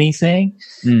do anything,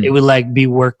 it would like be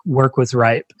work with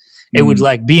Ripe. It would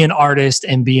like be an artist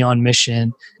and be on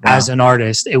mission as an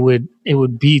artist. It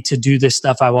would be to do this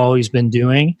stuff I've always been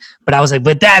doing. But I was like,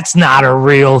 but that's not a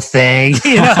real thing.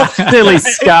 You know, Billy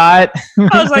Scott.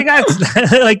 I was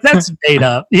like, that's made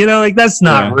up. You know, like that's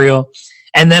not real.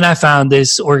 And then I found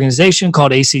this organization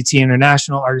called ACT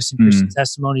International Artists and Christian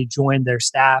Testimony, joined their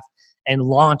staff and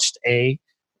launched a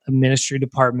ministry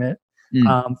department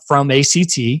from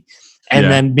ACT. And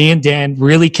then me and Dan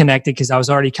really connected because I was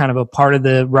already kind of a part of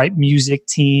the Ripe Music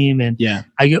team. And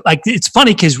it's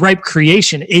funny because Ripe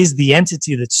Creation is the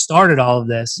entity that started all of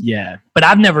this. Yeah. But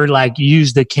I've never like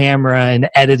used the camera and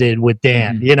edited with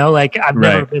Dan, you know, like I've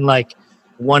never been like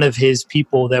one of his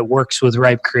people that works with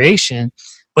Ripe Creation.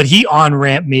 But he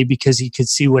on-ramped me because he could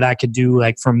see what I could do,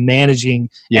 like from managing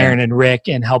Aaron and Rick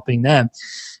and helping them.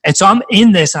 And so I'm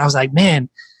in this. And I was like, man,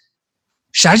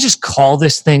 should I just call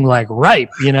this thing like Ripe?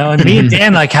 You know, and me and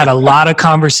Dan like had a lot of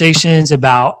conversations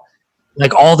about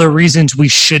like all the reasons we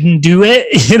shouldn't do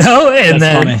it, you know? And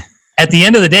that's then funny. At the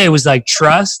end of the day, it was like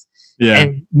trust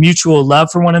and mutual love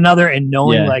for one another and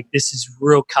knowing like this is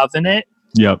real covenant.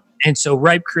 Yep. And so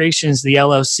Ripe Creations, the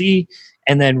LLC,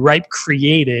 and then Ripe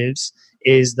Creatives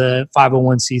is the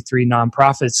 501c3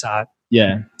 nonprofit side.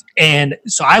 Yeah. And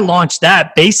so I launched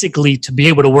that basically to be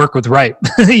able to work with Ripe,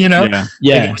 you know?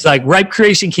 Yeah. Like it was like Ripe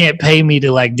Creation can't pay me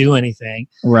to like do anything.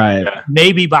 Right.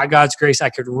 Maybe by God's grace,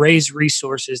 I could raise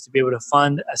resources to be able to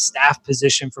fund a staff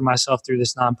position for myself through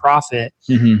this nonprofit.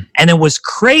 And it was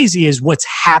crazy is what's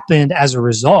happened as a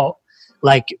result.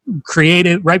 Like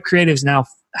Ripe Creatives now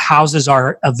houses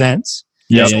our events.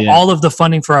 So all of the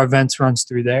funding for our events runs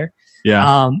through there.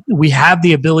 Yeah. We have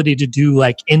the ability to do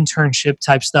like internship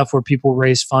type stuff where people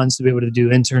raise funds to be able to do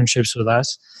internships with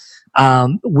us.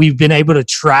 We've been able to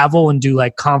travel and do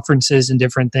like conferences and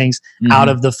different things out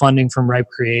of the funding from Ripe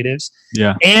Creatives.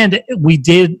 Yeah. And we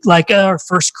did like our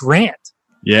first grant.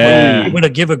 Yeah. We were going to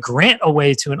give a grant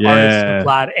away to an artist who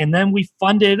applied. And then we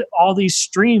funded all these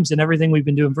streams and everything we've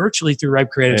been doing virtually through Ripe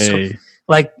Creatives. So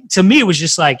like to me, it was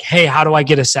just like, hey, how do I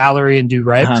get a salary and do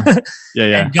Ripe?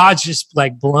 And God's just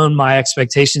like blown my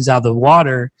expectations out of the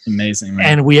water. Amazing, man.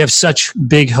 And we have such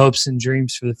big hopes and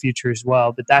dreams for the future as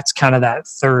well. But that's kind of that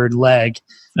third leg.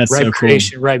 That's Ripe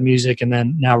Creation, cool. Ripe Music, and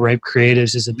then now Ripe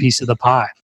Creatives is a piece of the pie.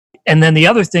 And then the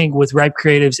other thing with Ripe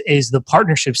Creatives is the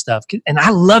partnership stuff. And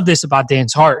I love this about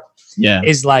Dan's Heart. Yeah.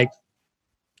 Is like,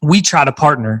 we try to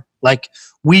partner. Like,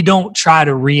 we don't try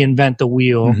to reinvent the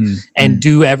wheel and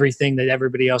do everything that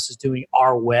everybody else is doing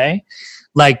our way.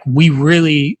 Like, we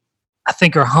really, I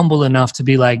think, are humble enough to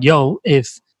be like, yo,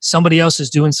 if somebody else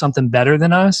is doing something better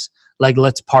than us, like,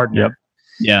 let's partner. Yep.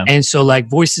 Yeah. And so, like,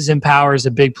 Voices in Power is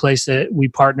a big place that we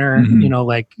partner, you know,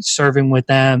 like serving with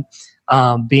them.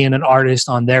 being an artist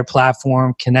on their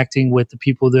platform, connecting with the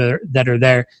people that are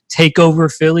there.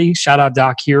 Takeover Philly, shout out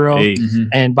Doc Hero. Hey.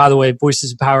 And by the way,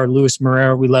 Voices of Power, Luis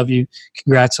Morero, we love you.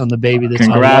 Congrats on the baby. That's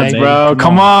Congrats, on bro.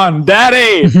 Come on,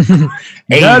 daddy.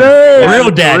 Hey, Daddy.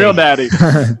 real daddy. Real daddy.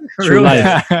 Real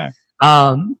daddy.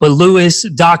 But Luis,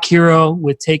 Doc Hero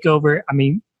with Takeover, I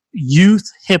mean, youth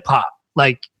hip hop,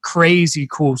 like crazy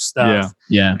cool stuff.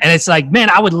 Yeah. And it's like, man,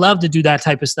 I would love to do that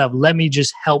type of stuff. Let me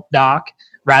just help Doc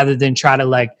rather than try to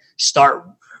like start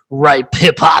write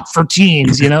hip hop for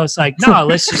teens. You know, it's like, no,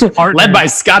 let's just partner. Led by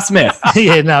Scott Smith.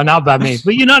 Yeah, no, not by me.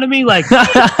 But you know what I mean? Like,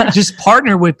 just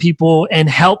partner with people and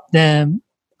help them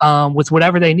with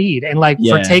whatever they need. And like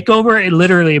for Takeover,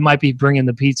 it might be bringing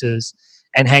the pizzas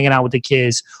and hanging out with the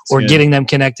kids, or getting them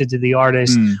connected to the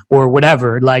artist, or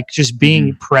whatever. Like just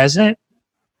being present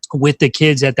with the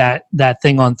kids at that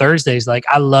thing on Thursdays. Like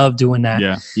I love doing that.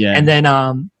 Yeah. And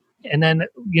then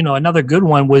you know, another good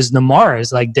one was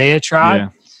Namara's, like Diatribe. Yeah.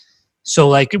 So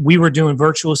like we were doing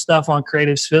virtual stuff on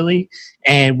Creatives Philly,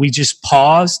 and we just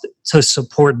paused to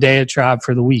support Diatribe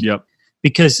for the week. Yep.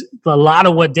 Because a lot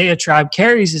of what Diatribe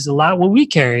carries is a lot of what we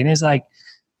carry, and it's like,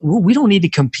 we don't need to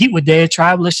compete with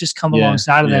Diatribe. Let's just come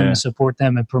alongside of them and support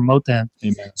them and promote them.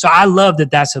 Amen. So I love that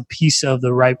that's a piece of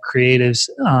the Ripe Creatives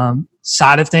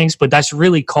side of things, but that's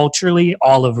really culturally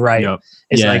all of Ripe. Yep.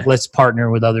 It's like, let's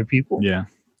partner with other people. Yeah.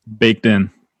 Baked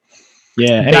in.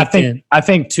 Yeah. And I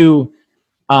think too,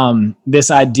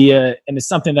 this idea, and it's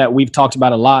something that we've talked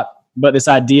about a lot, but this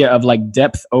idea of like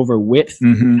depth over width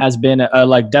has been a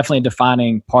like definitely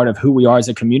defining part of who we are as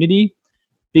a community.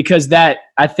 Because I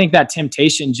think that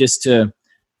temptation just to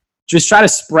try to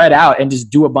spread out and just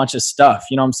do a bunch of stuff,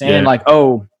 you know what I'm saying? Yeah. Like,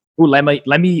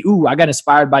 I got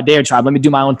inspired by Diatribe. Let me do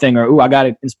my own thing. Or, I got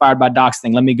inspired by Doc's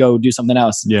thing. Let me go do something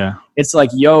else. Yeah. It's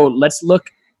like, let's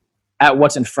look at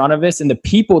what's in front of us and the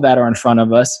people that are in front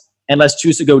of us. And let's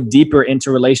choose to go deeper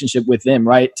into relationship with them,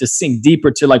 right? To sink deeper,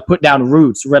 to like put down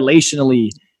roots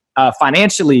relationally,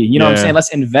 financially, you know what I'm saying?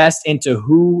 Let's invest into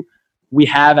who we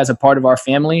have as a part of our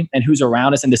family and who's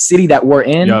around us and the city that we're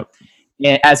in,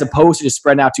 and as opposed to just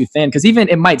spreading out too thin. Because even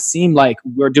it might seem like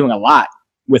we're doing a lot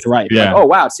with Ripe. Yeah. Like, oh,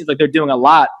 wow, it seems like they're doing a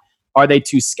lot. Are they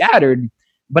too scattered?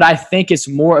 But I think it's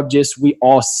more of just we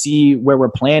all see where we're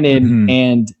planted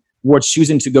and we're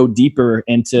choosing to go deeper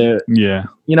into, you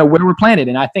know, where we're planted.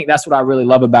 And I think that's what I really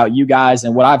love about you guys,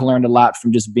 and what I've learned a lot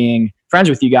from just being friends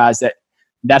with you guys,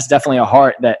 that's definitely a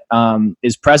heart that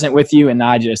is present with you. And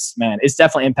it's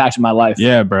definitely impacted my life.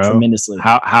 Yeah, bro. Tremendously.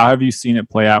 How have you seen it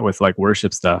play out with like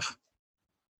worship stuff?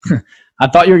 I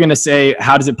thought you were going to say,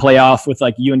 how does it play off with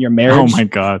like you and your marriage? Oh my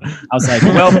God. I was like,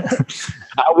 well,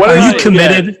 what are you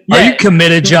committed? Yeah. Are you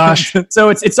committed, Josh? So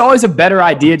it's always a better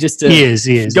idea just to he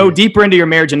is. Go deeper into your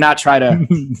marriage and not try to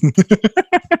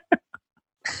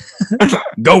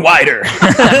go wider.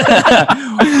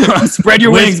 Spread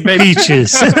your wings, baby.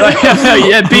 Peaches.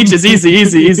 Yeah, peaches.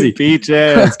 Easy.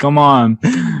 Peaches. Come on.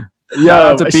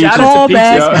 Yo, shout out to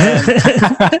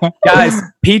Peaches. Guys,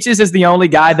 Peaches is the only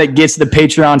guy that gets the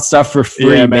Patreon stuff for free,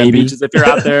 man, baby. Peaches, if you're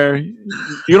out there, you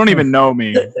don't even know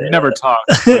me. You never talk.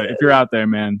 But if you're out there,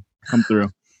 man, come through.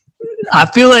 I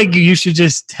feel like you should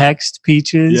just text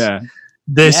Peaches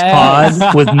this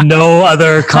pod with no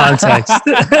other context.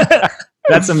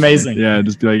 That's amazing. Yeah,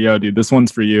 just be like, yo, dude, this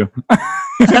one's for you.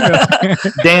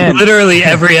 Dan. Literally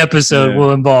every episode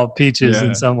will involve Peaches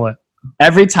in some way.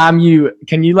 Every time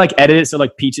can you like edit it so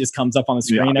like Peaches comes up on the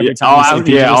screen every time?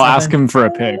 I'll ask him for a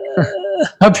pic.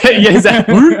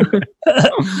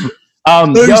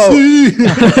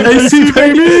 AC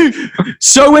baby,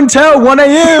 show and tell 1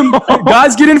 a.m.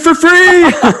 Guys get in for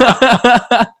free.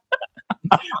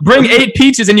 Bring 8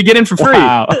 peaches and you get in for free.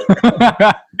 Wow.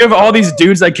 You have all these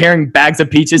dudes like carrying bags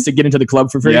of peaches to get into the club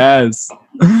for free. Yes.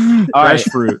 Fresh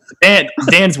fruit.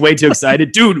 Dan's way too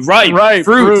excited. Dude, ripe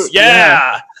fruits.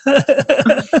 Yeah.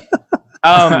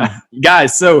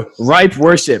 Guys, so Ripe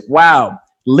Worship. Wow.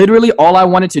 Literally all I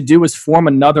wanted to do was form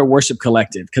another worship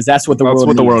collective because that's what the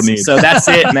world needs. So that's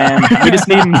it, man. We just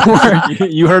need more.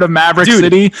 You heard of Maverick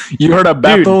City? You heard of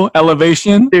Bethel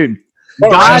Elevation? Dude.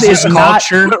 God is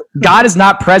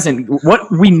not present.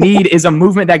 What we need is a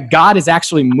movement that God is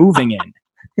actually moving in.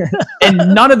 And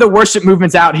none of the worship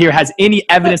movements out here has any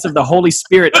evidence of the Holy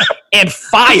Spirit and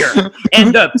fire.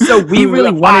 And so we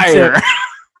really wanted to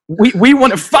we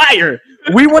want fire.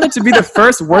 We wanted to be the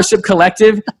first worship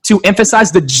collective to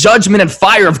emphasize the judgment and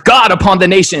fire of God upon the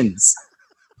nations.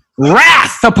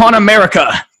 Wrath upon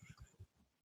America.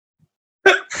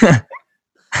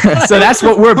 So that's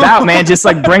what we're about, man. Just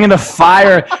like bringing the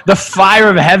fire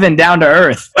of heaven down to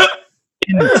earth.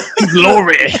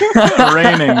 glory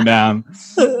raining down.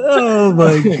 Oh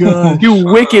my God. You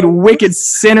wicked, wicked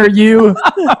sinner, you.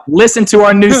 Listen to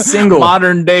our new single.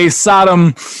 Modern day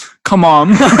Sodom. Come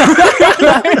on.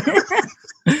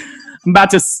 I'm about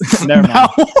to. Never mind.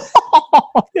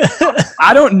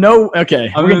 I don't know.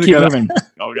 Okay, we're gonna keep moving.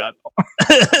 Oh God.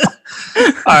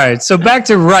 All right, so back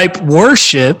to ripe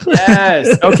worship.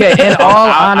 Yes. Okay. In all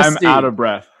honesty, I'm out of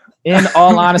breath. In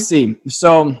all honesty,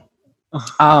 so,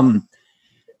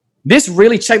 this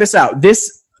really, check this out.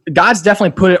 God's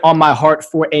definitely put it on my heart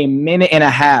for a minute and a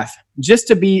half, just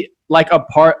to be like a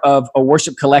part of a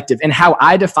worship collective. And how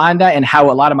I define that, and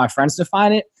how a lot of my friends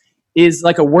define it, is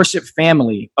like a worship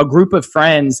family, a group of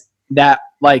friends that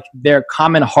like their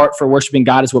common heart for worshiping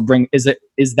God is what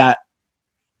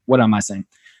am I saying?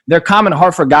 Their common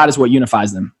heart for God is what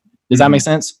unifies them. Does that make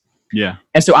sense? Yeah.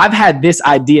 And so I've had this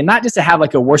idea, not just to have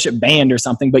like a worship band or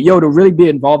something, but to really be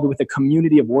involved with a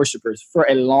community of worshipers for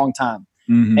a long time.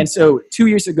 Mm-hmm. And so 2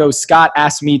 years ago, Scott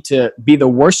asked me to be the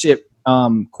worship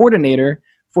coordinator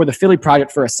for the Philly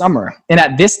project for a summer. And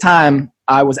at this time,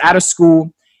 I was out of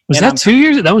school. Was that 2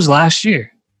 years? That was last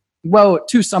year. Well,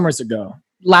 2 summers ago.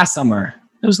 Last summer.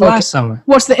 It was last summer.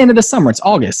 What's the end of the summer? It's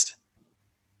August.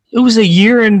 It was a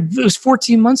year and it was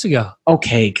 14 months ago.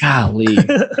 Okay, golly.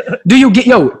 Do you get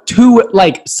 2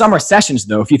 like summer sessions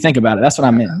though? If you think about it, that's what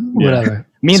I meant. Whatever.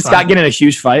 Me and Scott get in a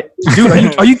huge fight,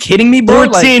 dude. Are you kidding me, bro?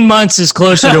 14 months is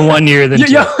closer to 1 year than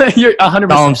 2. You're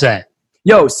 100%. All I'm saying.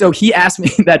 So he asked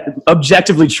me that.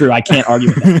 Objectively true. I can't argue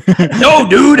with that. No,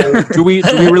 dude. Do we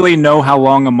really know how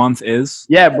long a month is?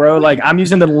 Yeah, bro. Like I'm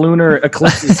using the lunar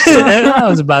eclipses. I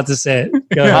was about to say it.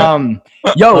 Go ahead.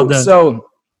 Well so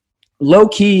low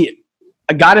key,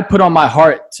 I got it put on my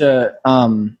heart to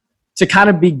kind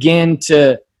of begin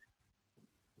to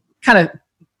kind of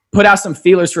put out some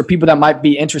feelers for people that might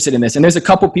be interested in this. And there's a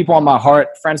couple people on my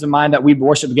heart, friends of mine that we've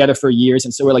worshiped together for years.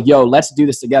 And so we're like, let's do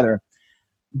this together.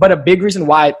 But a big reason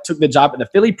why I took the job at the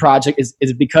Philly project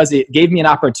is because it gave me an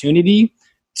opportunity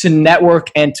to network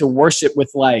and to worship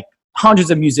with like hundreds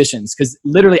of musicians. Because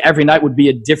literally every night would be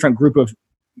a different group of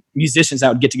musicians that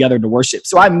would get together to worship.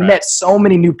 So I met so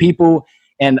many new people,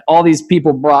 and all these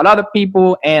people brought other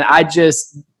people. And I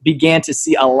just began to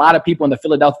see a lot of people in the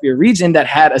Philadelphia region that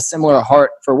had a similar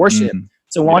heart for worship.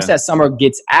 So once that summer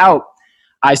gets out,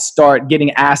 I start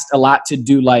getting asked a lot to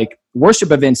do like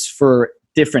worship events for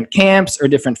different camps or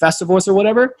different festivals or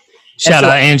whatever. Shout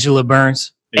out Angela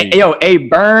Burns.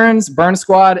 Burn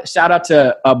Squad. Shout out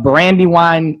to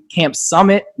Brandywine Camp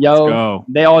Summit.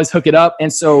 They always hook it up.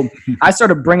 And so I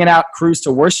started bringing out crews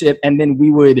to worship, and then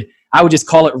I would just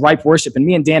call it Ripe Worship. And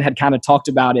me and Dan had kind of talked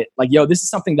about it. Like, this is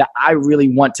something that I really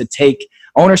want to take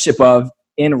ownership of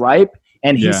in Ripe.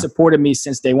 And he supported me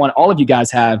since day one. All of you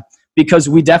guys have, because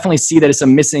we definitely see that it's a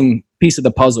missing piece of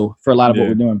the puzzle for a lot of what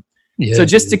we're doing. Yeah, so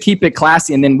just to keep it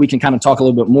classy, and then we can kind of talk a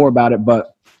little bit more about it,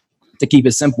 but to keep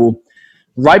it simple,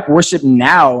 Ripe Worship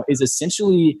now is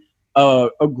essentially a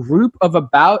group of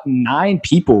about 9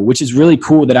 people, which is really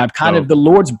cool, that I've kind of, the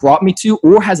Lord's brought me to,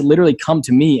 or has literally come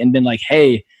to me and been like,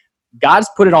 hey, God's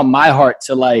put it on my heart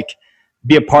to like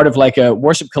be a part of like a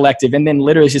worship collective, and then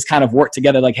literally just kind of work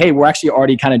together like, hey, we're actually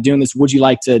already kind of doing this. Would you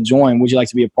like to join? Would you like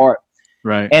to be a part?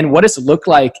 Right. And what it's looked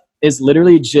like is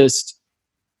literally just,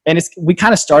 and we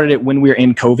kind of started it when we were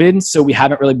in COVID, so we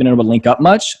haven't really been able to link up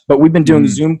much, but we've been doing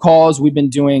Zoom calls. We've been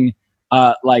doing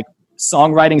like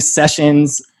songwriting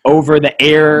sessions over the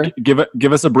air.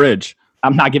 Give us a bridge.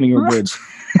 I'm not giving you a bridge.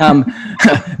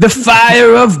 The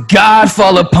fire of God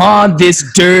fall upon this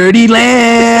dirty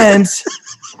land.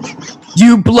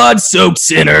 You blood-soaked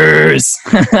sinners.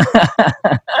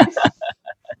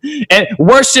 And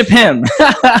worship him.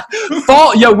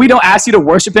 We don't ask you to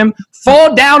worship him.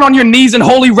 Fall down on your knees in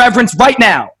holy reverence right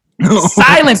now.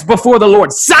 Silence before the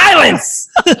Lord. Silence.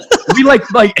 We like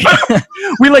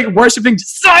worshiping.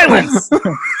 Silence.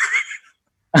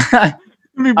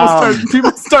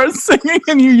 People start singing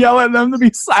and you yell at them to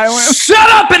be silent. Shut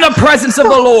up in the presence of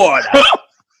the Lord.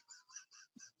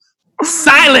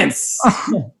 Silence.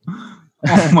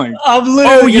 Oh my! I'm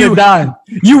literally gonna die.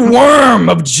 You worm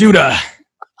of Judah.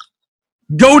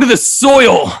 Go to the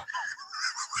soil.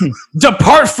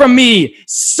 Depart from me,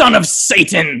 son of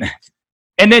Satan.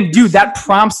 And then, dude, that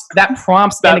prompts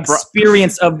an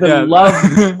experience of the love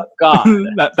of God.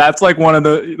 That's like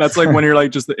that's like when you're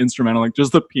like just the instrumental, like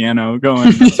just the piano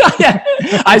going.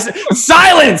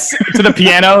 Silence to the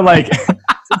piano, like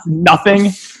nothing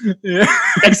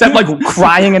except like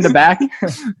crying in the back.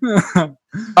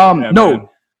 No.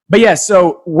 But yeah,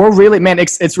 so we're really, man,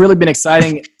 it's really been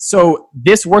exciting. So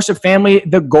this worship family,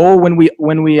 the goal when we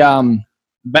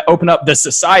open up the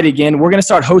society again, we're going to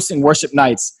start hosting worship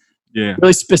nights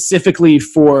really specifically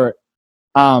for,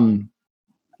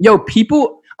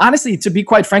 people, honestly, to be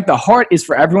quite frank, the heart is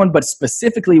for everyone, but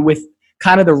specifically with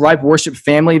kind of the Ripe Worship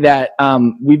family that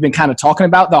we've been kind of talking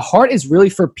about, the heart is really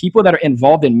for people that are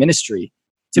involved in ministry,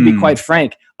 to be quite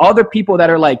frank. Other people that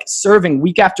are like serving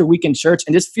week after week in church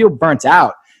and just feel burnt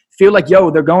out, feel like,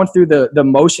 they're going through the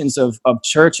motions of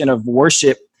church and of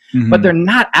worship, but they're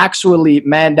not actually,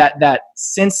 man, that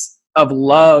sense of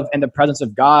love and the presence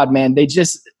of God, man,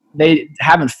 they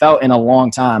haven't felt in a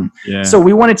long time. Yeah. So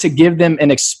we wanted to give them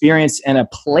an experience and a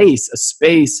place, a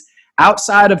space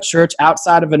outside of church,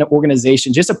 outside of an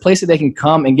organization, just a place that they can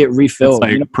come and get refilled.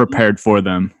 It's like prepared for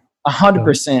them.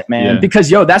 100%, man. Yeah. Because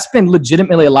that's been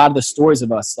legitimately a lot of the stories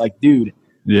of us. Like, dude,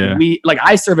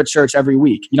 I serve at church every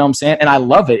week, you know what I'm saying? And I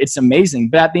love it. It's amazing.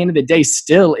 But at the end of the day,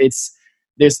 still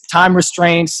there's time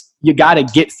restraints. You got to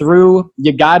get through.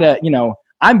 You got to,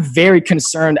 I'm very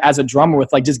concerned as a drummer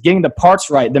with like just getting the parts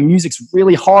right. The music's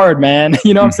really hard, man.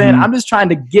 You know what I'm saying? I'm just trying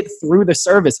to get through the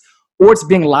service, or it's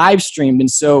being live streamed. And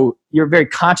so you're very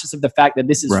conscious of the fact that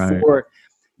this is for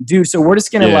dude. So we're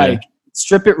just going to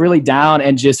strip it really down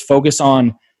and just focus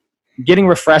on getting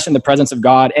refreshed in the presence of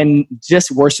God and just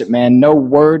worship, man. No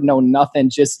word, no nothing,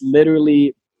 just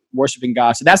literally worshiping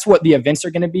God. So that's what the events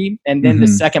are going to be. And then the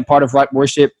second part of Ripe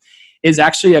Worship is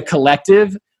actually a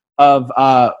collective of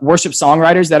worship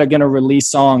songwriters that are going to release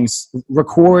songs,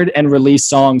 record and release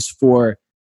songs for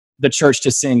the church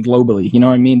to sing globally. You know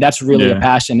what I mean? That's really a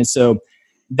passion. And so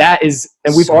that is,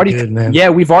 and we've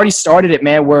we've already started it,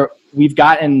 man, where we've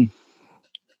gotten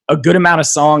a good amount of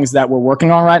songs that we're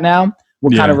working on right now.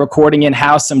 We're kind of recording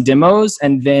in-house some demos.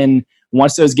 And then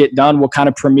once those get done, we'll kind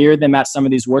of premiere them at some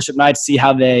of these worship nights, see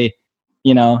how they,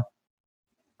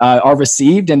 are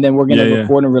received. And then we're going to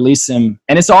record and release them.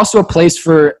 And it's also a place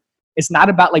for, it's not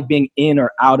about like being in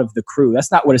or out of the crew.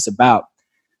 That's not what it's about.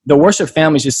 The worship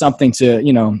family is just something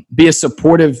to, be a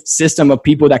supportive system of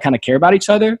people that kind of care about each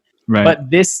other. Right. But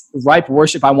this Ripe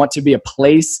Worship, I want to be a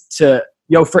place to,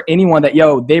 for anyone that,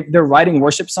 they're writing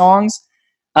worship songs,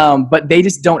 but they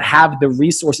just don't have the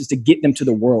resources to get them to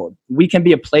the world. We can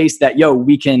be a place that,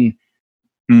 we can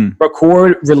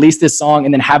record, release this song,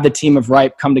 and then have the team of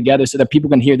Ripe come together so that people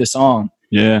can hear the song.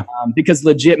 Yeah. Because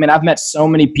legit, man, I've met so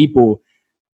many people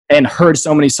and heard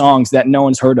so many songs that no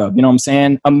one's heard of. You know what I'm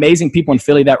saying? Amazing people in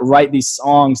Philly that write these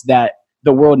songs that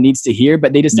the world needs to hear,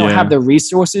 but they just don't have the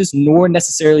resources nor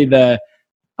necessarily the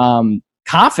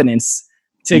confidence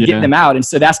to get them out. And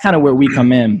so that's kind of where we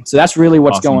come in. So that's really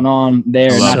what's going on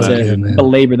there. Not to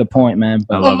belabor the point, man.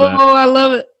 But I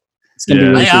love it. It's going to be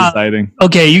really exciting.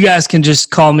 Okay, you guys can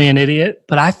just call me an idiot,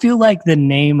 but I feel like the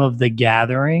name of the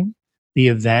gathering, the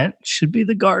event, should be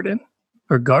the Garden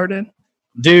or Garden.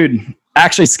 Dude.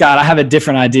 Actually, Scott, I have a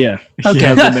different idea.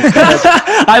 Okay.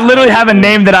 I literally have a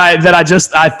name that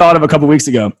I thought of a couple weeks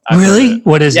ago. Really?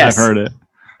 What is it? I've heard it.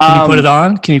 Can you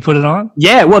put it on?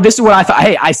 Yeah. Well, this is what I thought.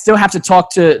 Hey, I still have to talk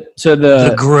to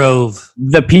the Grove,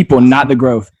 the people, not the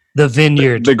Grove, the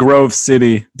Vineyard, the Grove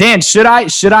City. Dan, should I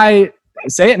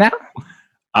say it now?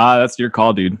 That's your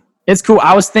call, dude. It's cool.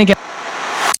 I was thinking.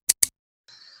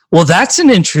 Well, that's an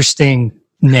interesting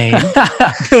name.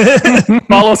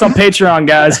 Follow us on Patreon,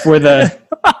 guys, for the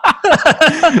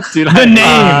name.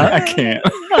 I can't.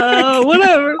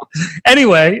 Whatever.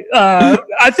 Anyway,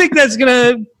 I think that's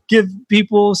gonna give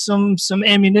people some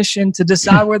ammunition to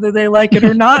decide whether they like it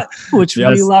or not, which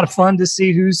would be a lot of fun to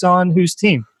see who's on whose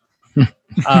team.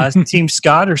 Team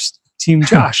Scott or Team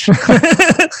Josh.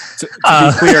 To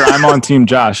be clear, I'm on Team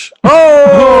Josh.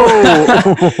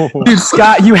 Oh, dude,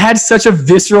 Scott, you had such a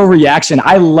visceral reaction.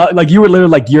 I love, like, you were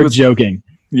literally like, you're joking.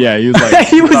 Yeah, he was like,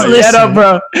 he was lit up,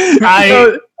 bro.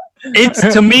 It's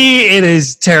to me, it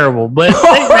is terrible, but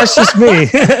that's just me.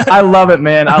 I love it,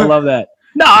 man. I love that.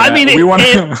 No, yeah, I mean,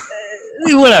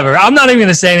 whatever. I'm not even going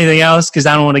to say anything else because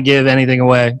I don't want to give anything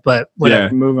away. But whatever.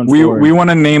 Yeah. Moving forward, we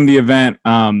want to name the event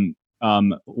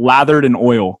 "Lathered in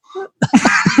Oil."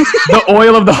 The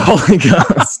oil of the Holy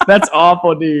Ghost. That's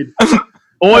awful, dude.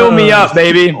 Oil me up,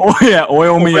 baby. Oh yeah,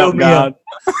 oil me up, God.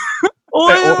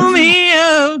 Oil me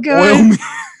up, God. Oil me.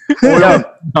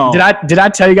 Did I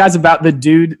tell you guys about the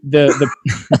dude? Can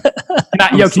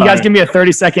you guys give me a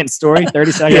 30-second story?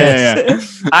 30 seconds. Yeah.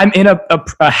 I'm in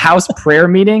a house prayer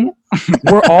meeting.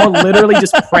 We're all literally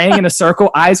just praying in a circle,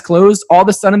 eyes closed. All of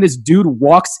a sudden, this dude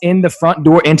walks in the front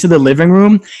door into the living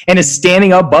room and is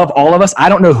standing above all of us. I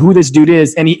don't know who this dude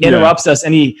is, and he interrupts us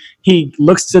and he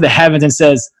looks to the heavens and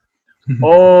says,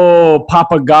 "Oh,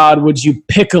 Papa God, would you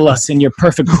pickle us in your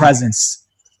perfect presence?"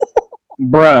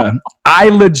 Bruh, I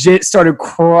legit started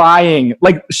crying,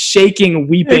 like shaking,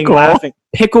 weeping, laughing.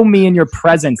 pickle me in your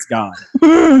presence, God.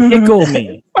 Pickle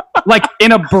me. Like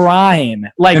in a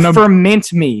brine. Like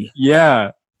ferment me.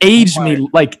 Yeah. Age me.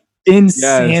 Like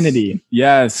insanity.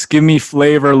 Yes. Give me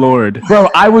flavor, Lord. Bro,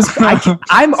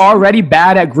 I'm already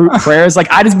bad at group prayers. Like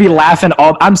I just be laughing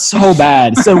I'm so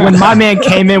bad. So when my man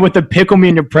came in with the pickle me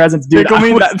in your presence, dude,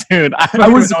 I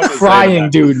was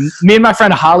crying, dude. Me and my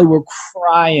friend Holly were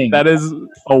crying. That is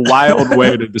a wild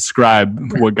way to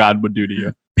describe what God would do to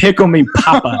you. Pickle me,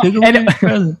 Papa.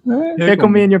 Pickle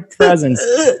me in your presence.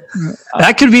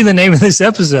 That could be the name of this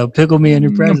episode. Pickle me in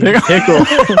your presence. Pickle.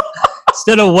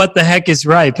 Instead of what the heck is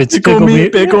ripe, it's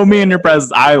pickle me in your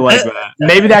presence. I like that.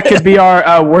 Maybe that could be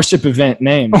our worship event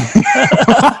name.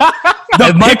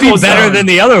 It might be better than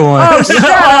the other one. Oh, shut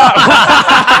up.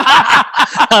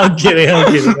 I'm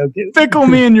kidding. Pickle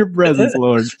me in your presence,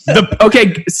 Lord.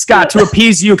 Okay, Scott, to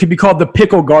appease you, it could be called the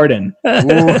Pickle Garden.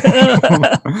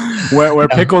 Where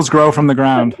pickles grow from the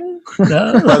ground. We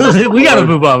got to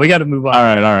move on. All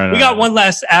right. We got one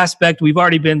last aspect. We've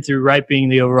already been through Ripe being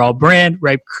the overall brand,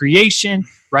 Ripe creation,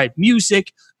 Ripe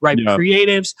music, Ripe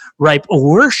creatives, Ripe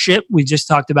worship we just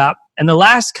talked about. And the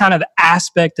last kind of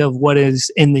aspect of what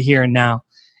is in the here and now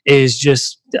is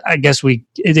just, I guess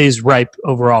it is Ripe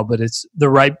overall, but it's the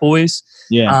Ripe Boys,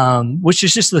 which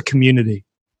is just the community.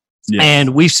 Yes.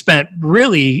 And we've spent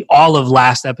really all of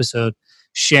last episode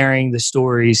sharing the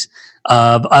stories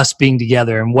of us being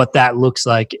together and what that looks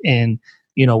like in,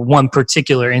 one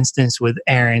particular instance with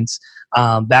Aaron's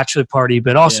bachelor party,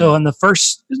 but also in the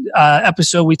first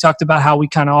episode, we talked about how we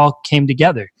kind of all came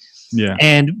together. Yeah.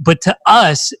 But to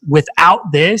us,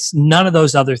 without this, none of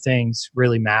those other things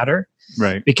really matter.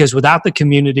 Right. Because without the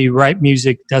community, Ripe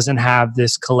music doesn't have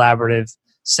this collaborative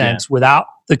sense. Yeah. Without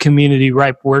the community,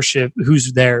 Ripe worship,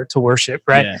 who's there to worship,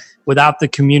 right? Yeah. Without the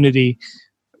community,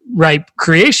 Ripe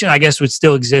creation, I guess, would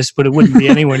still exist, but it wouldn't be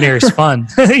anywhere near as fun.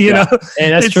 you know?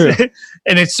 And that's true.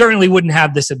 And it certainly wouldn't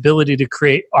have this ability to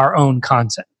create our own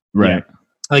content. Right.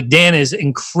 Like Dan is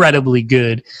incredibly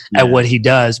good at what he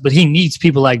does, but he needs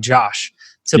people like Josh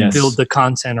to build the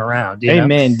content around. You know?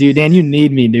 Man, dude, Dan, you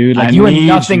need me, dude. Like you are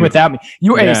nothing without me.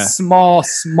 You are a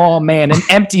small man, an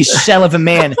empty shell of a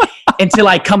man until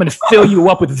I come and fill you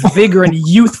up with vigor and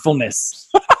youthfulness.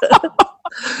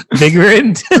 Vigor.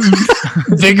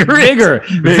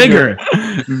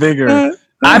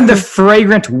 I'm the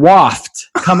fragrant waft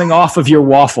coming off of your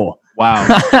waffle.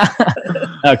 Wow.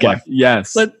 Okay. What?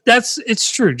 Yes. But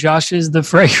it's true. Josh is the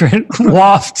fragrant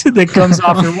waft that comes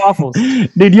off your waffles.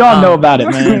 Dude, y'all know about it,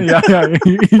 man.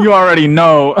 You already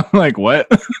know. Like, what?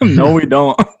 No, we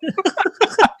don't.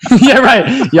 Yeah,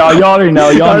 right. Y'all already know.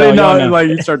 Y'all know. Like,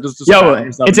 you start just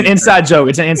it's an inside joke.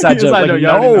 It's an inside joke. Like,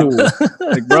 no.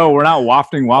 Like, bro, we're not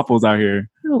wafting waffles out here.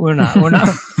 No, we're not.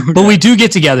 But we do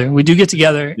get together.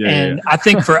 And I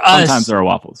think for us, sometimes there are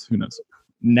waffles. Who knows?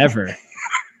 Never.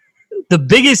 The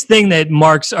biggest thing that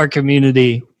marks our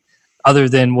community, other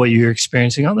than what you're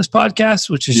experiencing on this podcast,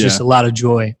 which is just a lot of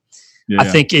joy, I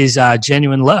think is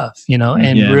genuine love,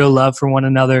 and real love for one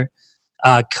another,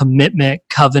 commitment,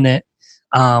 covenant.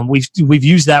 We've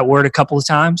used that word a couple of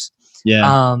times.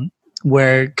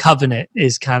 Where covenant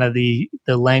is kind of the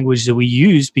language that we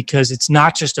use because it's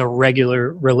not just a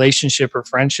regular relationship or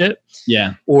friendship,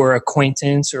 or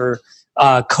acquaintance or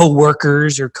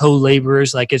co-workers or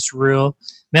co-laborers. Like it's real.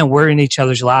 Man, we're in each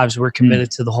other's lives. We're committed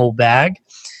to the whole bag.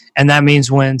 And that means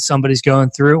when somebody's going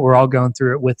through it, we're all going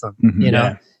through it with them,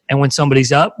 And when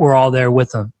somebody's up, we're all there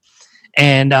with them.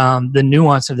 And the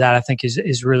nuance of that, I think,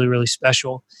 is really, really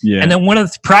special. Yeah. And then one of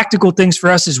the practical things for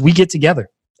us is we get together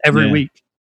every week.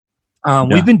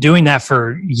 We've been doing that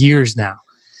for years now.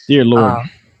 Dear Lord.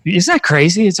 Isn't that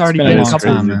crazy? It's already been a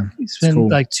couple of time. It's been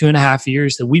like 2.5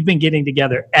 years that we've been getting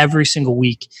together every single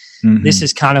week. Mm-hmm. This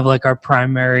is kind of like our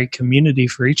primary community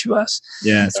for each of us.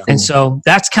 Yeah. Cool. And so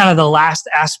that's kind of the last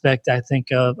aspect, I think,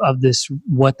 of this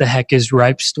what the heck is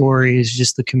Ripe story is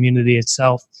just the community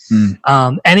itself.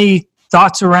 Any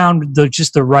thoughts around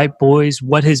just the Ripe Boys?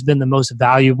 What has been the most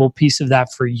valuable piece of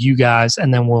that for you guys?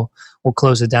 And then we'll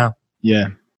close it down. Yeah.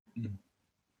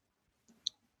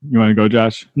 You want to go,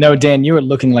 Josh? No, Dan, you are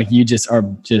looking like you just are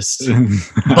just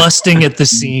busting at the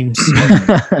seams.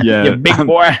 Yeah, you big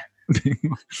boy.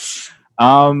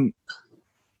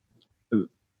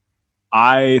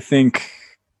 I think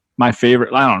my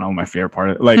favorite. I don't know my favorite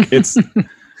part of it. Like it's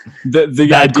the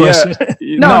bad idea.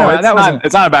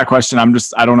 It's not a bad question. I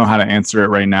don't know how to answer it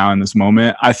right now in this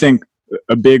moment. I think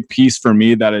a big piece for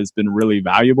me that has been really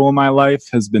valuable in my life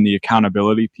has been the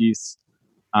accountability piece.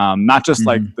 Not just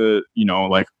like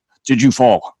like, did you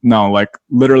fall? No, like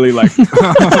literally like,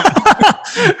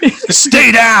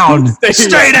 Stay down.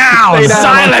 Stay down.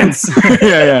 Silence.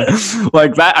 Yeah.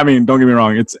 Like that. I mean, don't get me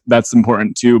wrong. That's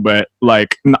important too, but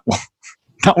like,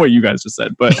 not what you guys just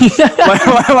said, but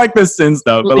like the sin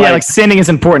stuff. But like sinning is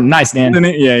important. Nice, Dan.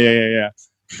 Yeah.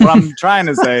 What I'm trying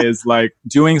to say is like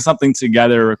doing something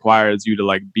together requires you to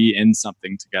like be in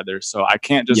something together. So I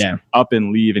can't just up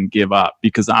and leave and give up,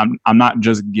 because I'm not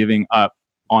just giving up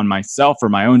on myself or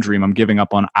my own dream. I'm giving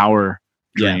up on our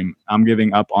dream. I'm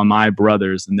giving up on my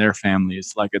brothers and their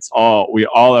families. Like we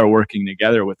all are working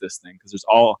together with this thing, because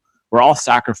we're all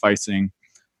sacrificing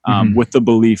with the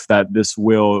belief that this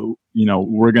will,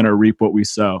 we're going to reap what we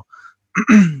sow.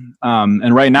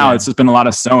 And right now it's just been a lot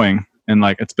of sowing, and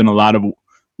like, it's been a lot of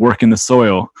work in the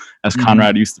soil, as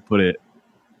Conrad used to put it.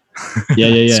 Yeah.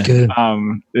 It's good.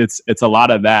 It's a lot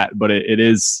of that, but it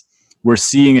is, we're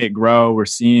seeing it grow. We're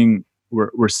seeing,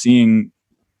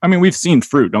 I mean, we've seen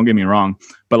fruit, don't get me wrong,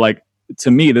 but like, to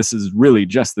me, this is really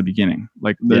just the beginning.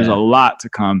 Like, there's a lot to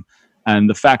come. And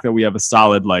the fact that we have a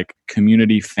solid like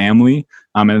community family,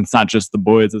 and it's not just the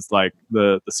boys, it's like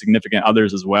the significant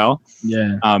others as well.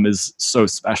 Yeah. Is so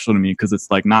special to me, because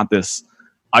it's like not this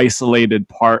isolated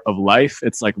part of life.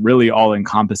 It's like really all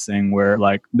encompassing, where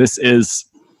like this is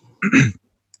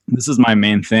my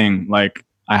main thing. Like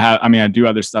I do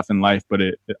other stuff in life, but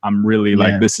I'm really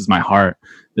like, this is my heart,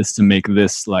 is to make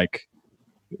this like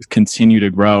continue to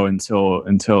grow until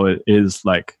it is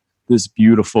like this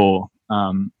beautiful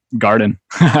garden,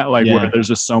 like where there's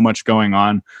just so much going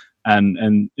on,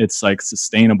 and it's like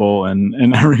sustainable, and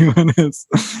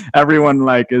everyone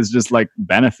like is just like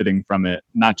benefiting from it,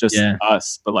 not just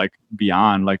us, but like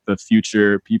beyond, like the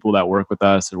future people that work with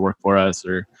us or work for us,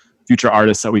 or future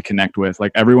artists that we connect with,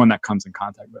 like everyone that comes in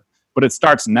contact with. But it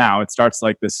starts now. It starts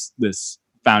like this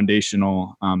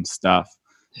foundational stuff.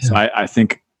 So I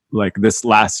think like this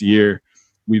last year,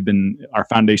 our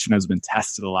foundation has been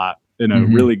tested a lot in a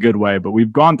really good way, but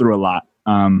we've gone through a lot.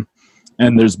 And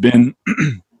there's been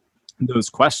those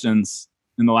questions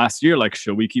in the last year, like,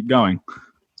 should we keep going?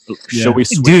 Should we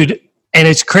switch? Dude, and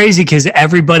it's crazy because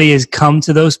everybody has come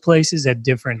to those places at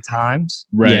different times.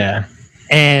 Right. Yeah.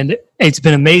 And it's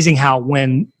been amazing how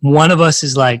when one of us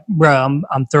is like, bro,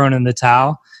 I'm throwing in the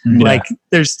towel. Like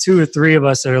there's 2 or 3 of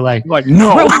us that are like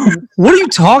no, bro, what are you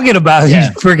talking about? You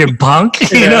friggin' punk.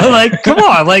 You know, like, come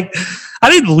on. Like, I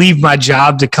didn't leave my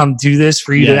job to come do this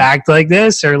for you to act like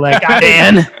this, or like, I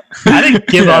didn't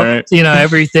give up,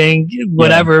 everything,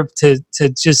 whatever, to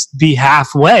just be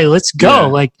halfway. Let's go.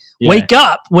 Like, wake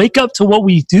up to what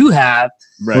we do have.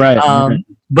 Right.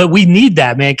 But we need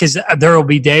that, man, because there will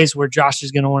be days where Josh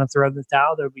is going to want to throw the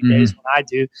towel. There will be days when I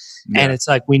do. And it's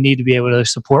like, we need to be able to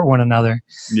support one another.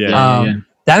 That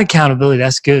accountability,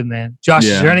 that's good, man. Josh,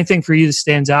 is there anything for you that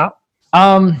stands out?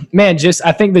 Man, just,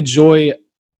 I think the joy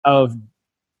of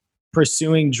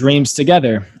pursuing dreams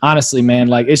together, honestly, man,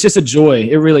 like, it's just a joy.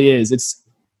 It really is.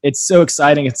 It's so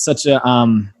exciting. It's such a,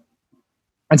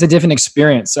 it's a different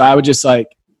experience. So I would just like,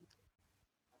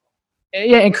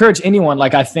 encourage anyone.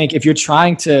 Like, I think if you're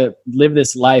trying to live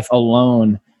this life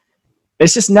alone,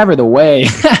 it's just never the way.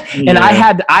 And I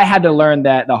had to learn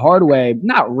that the hard way.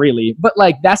 Not really, but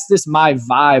like, that's just my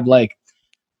vibe. Like,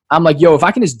 I'm like, yo, if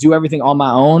I can just do everything on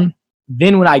my own,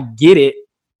 then when I get it,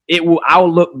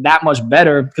 I'll look that much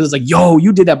better, because it's like, yo,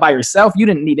 you did that by yourself. You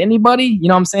didn't need anybody. You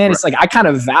know what I'm saying? Right. It's like, I kind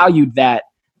of valued that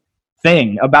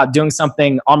thing about doing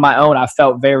something on my own. I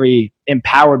felt very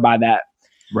empowered by that.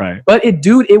 Right. But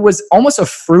it was almost a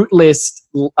fruitless,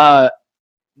 there's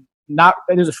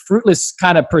a fruitless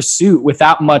kind of pursuit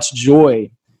without much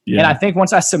joy. Yeah. And I think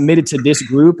once I submitted to this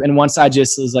group, and once I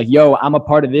just was like, yo, I'm a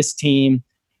part of this team,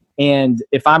 and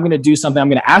if I'm going to do something, I'm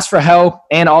going to ask for help,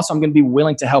 and also I'm going to be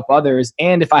willing to help others.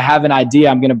 And if I have an idea,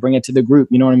 I'm going to bring it to the group.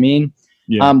 You know what I mean?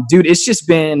 Yeah. Dude, it's just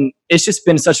been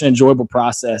such an enjoyable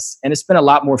process, and it's been a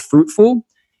lot more fruitful.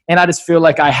 And I just feel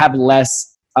like I have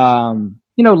less,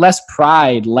 less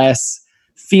pride, less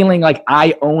feeling like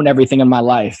I own everything in my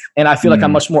life. And I feel like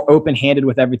I'm much more open-handed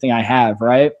with everything I have,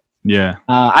 right? Yeah.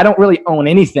 I don't really own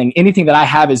anything. Anything that I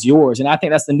have is yours. And I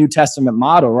think that's the New Testament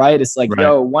model, right? It's like,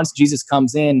 yo, once Jesus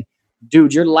comes in,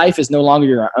 dude, your life is no longer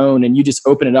your own, and you just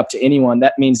open it up to anyone.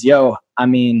 That means,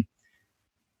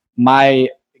 my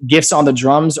gifts on the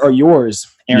drums are yours,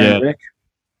 Aaron and Rick.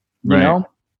 You know?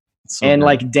 So and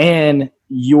like, Dan,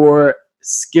 your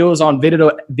skills on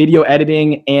video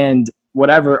editing and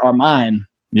whatever are mine.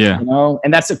 Yeah.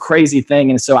 And that's a crazy thing.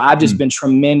 And so I've just been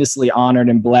tremendously honored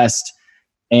and blessed.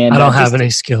 And I don't have any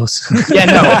skills. Yeah,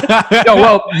 no.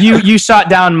 Well, you shot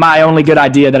down my only good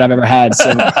idea that I've ever had.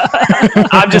 So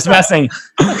I'm just messing.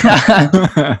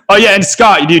 Oh yeah, and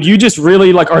Scott, dude, you just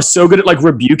really like are so good at like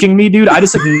rebuking me, dude. I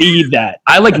just like need that.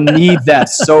 I like need that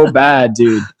so bad,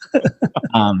 dude.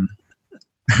 I'm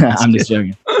just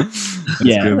joking.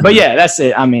 Yeah, good, but yeah, that's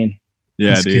it. I mean,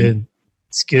 yeah, that's dude. Good.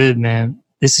 It's good, man.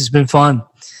 This has been fun.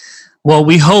 Well,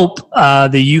 we hope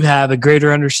that you have a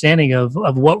greater understanding of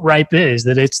what Ripe is,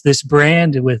 that it's this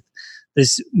brand with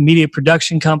this media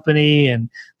production company and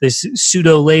this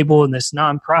pseudo label and this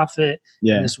nonprofit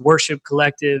and this worship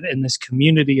collective and this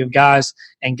community of guys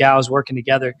and gals working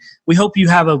together. We hope you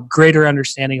have a greater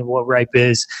understanding of what Ripe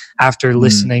is after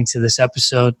listening to this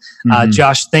episode.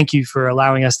 Josh, thank you for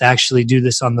allowing us to actually do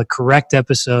this on the correct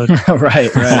episode. right.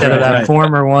 Instead of that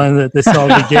former one that this all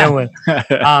began with.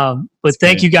 But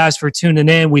thank you guys for tuning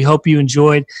in. We hope you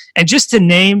enjoyed. And just to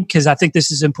name, because I think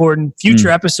this is important, future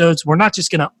episodes, we're not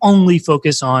just going to only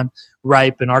focus on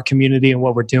Ripe and our community and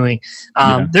what we're doing.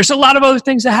 There's a lot of other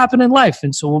things that happen in life,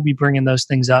 and so we'll be bringing those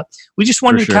things up. We just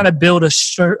wanted to kind of build a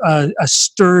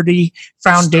sturdy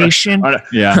foundation.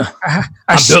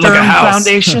 A stern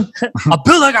foundation. I'll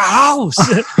build like a house.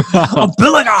 I'll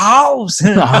build like a house.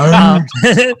 A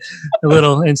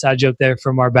little inside joke there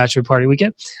from our bachelor party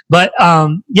weekend. But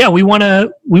we want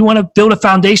to build a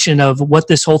foundation of what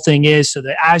this whole thing is, so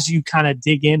that as you kind of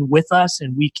dig in with us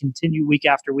and we continue week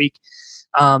after week,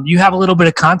 you have a little bit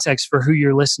of context for who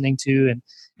you're listening to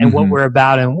and what we're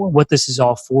about and what this is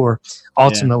all for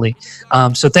ultimately.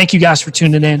 So thank you guys for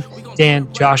tuning in.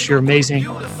 Dan, Josh, you're amazing.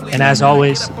 And as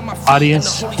always,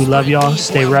 audience, we love y'all.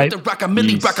 Stay right. I'm in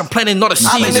the field,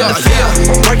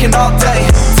 working all day,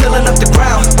 tilling up the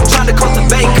ground, trying to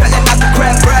cultivate, cutting out the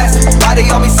crab grass. Why they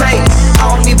always say,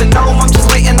 I don't even know, I'm just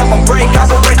waiting on my break.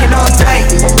 I've been working all day,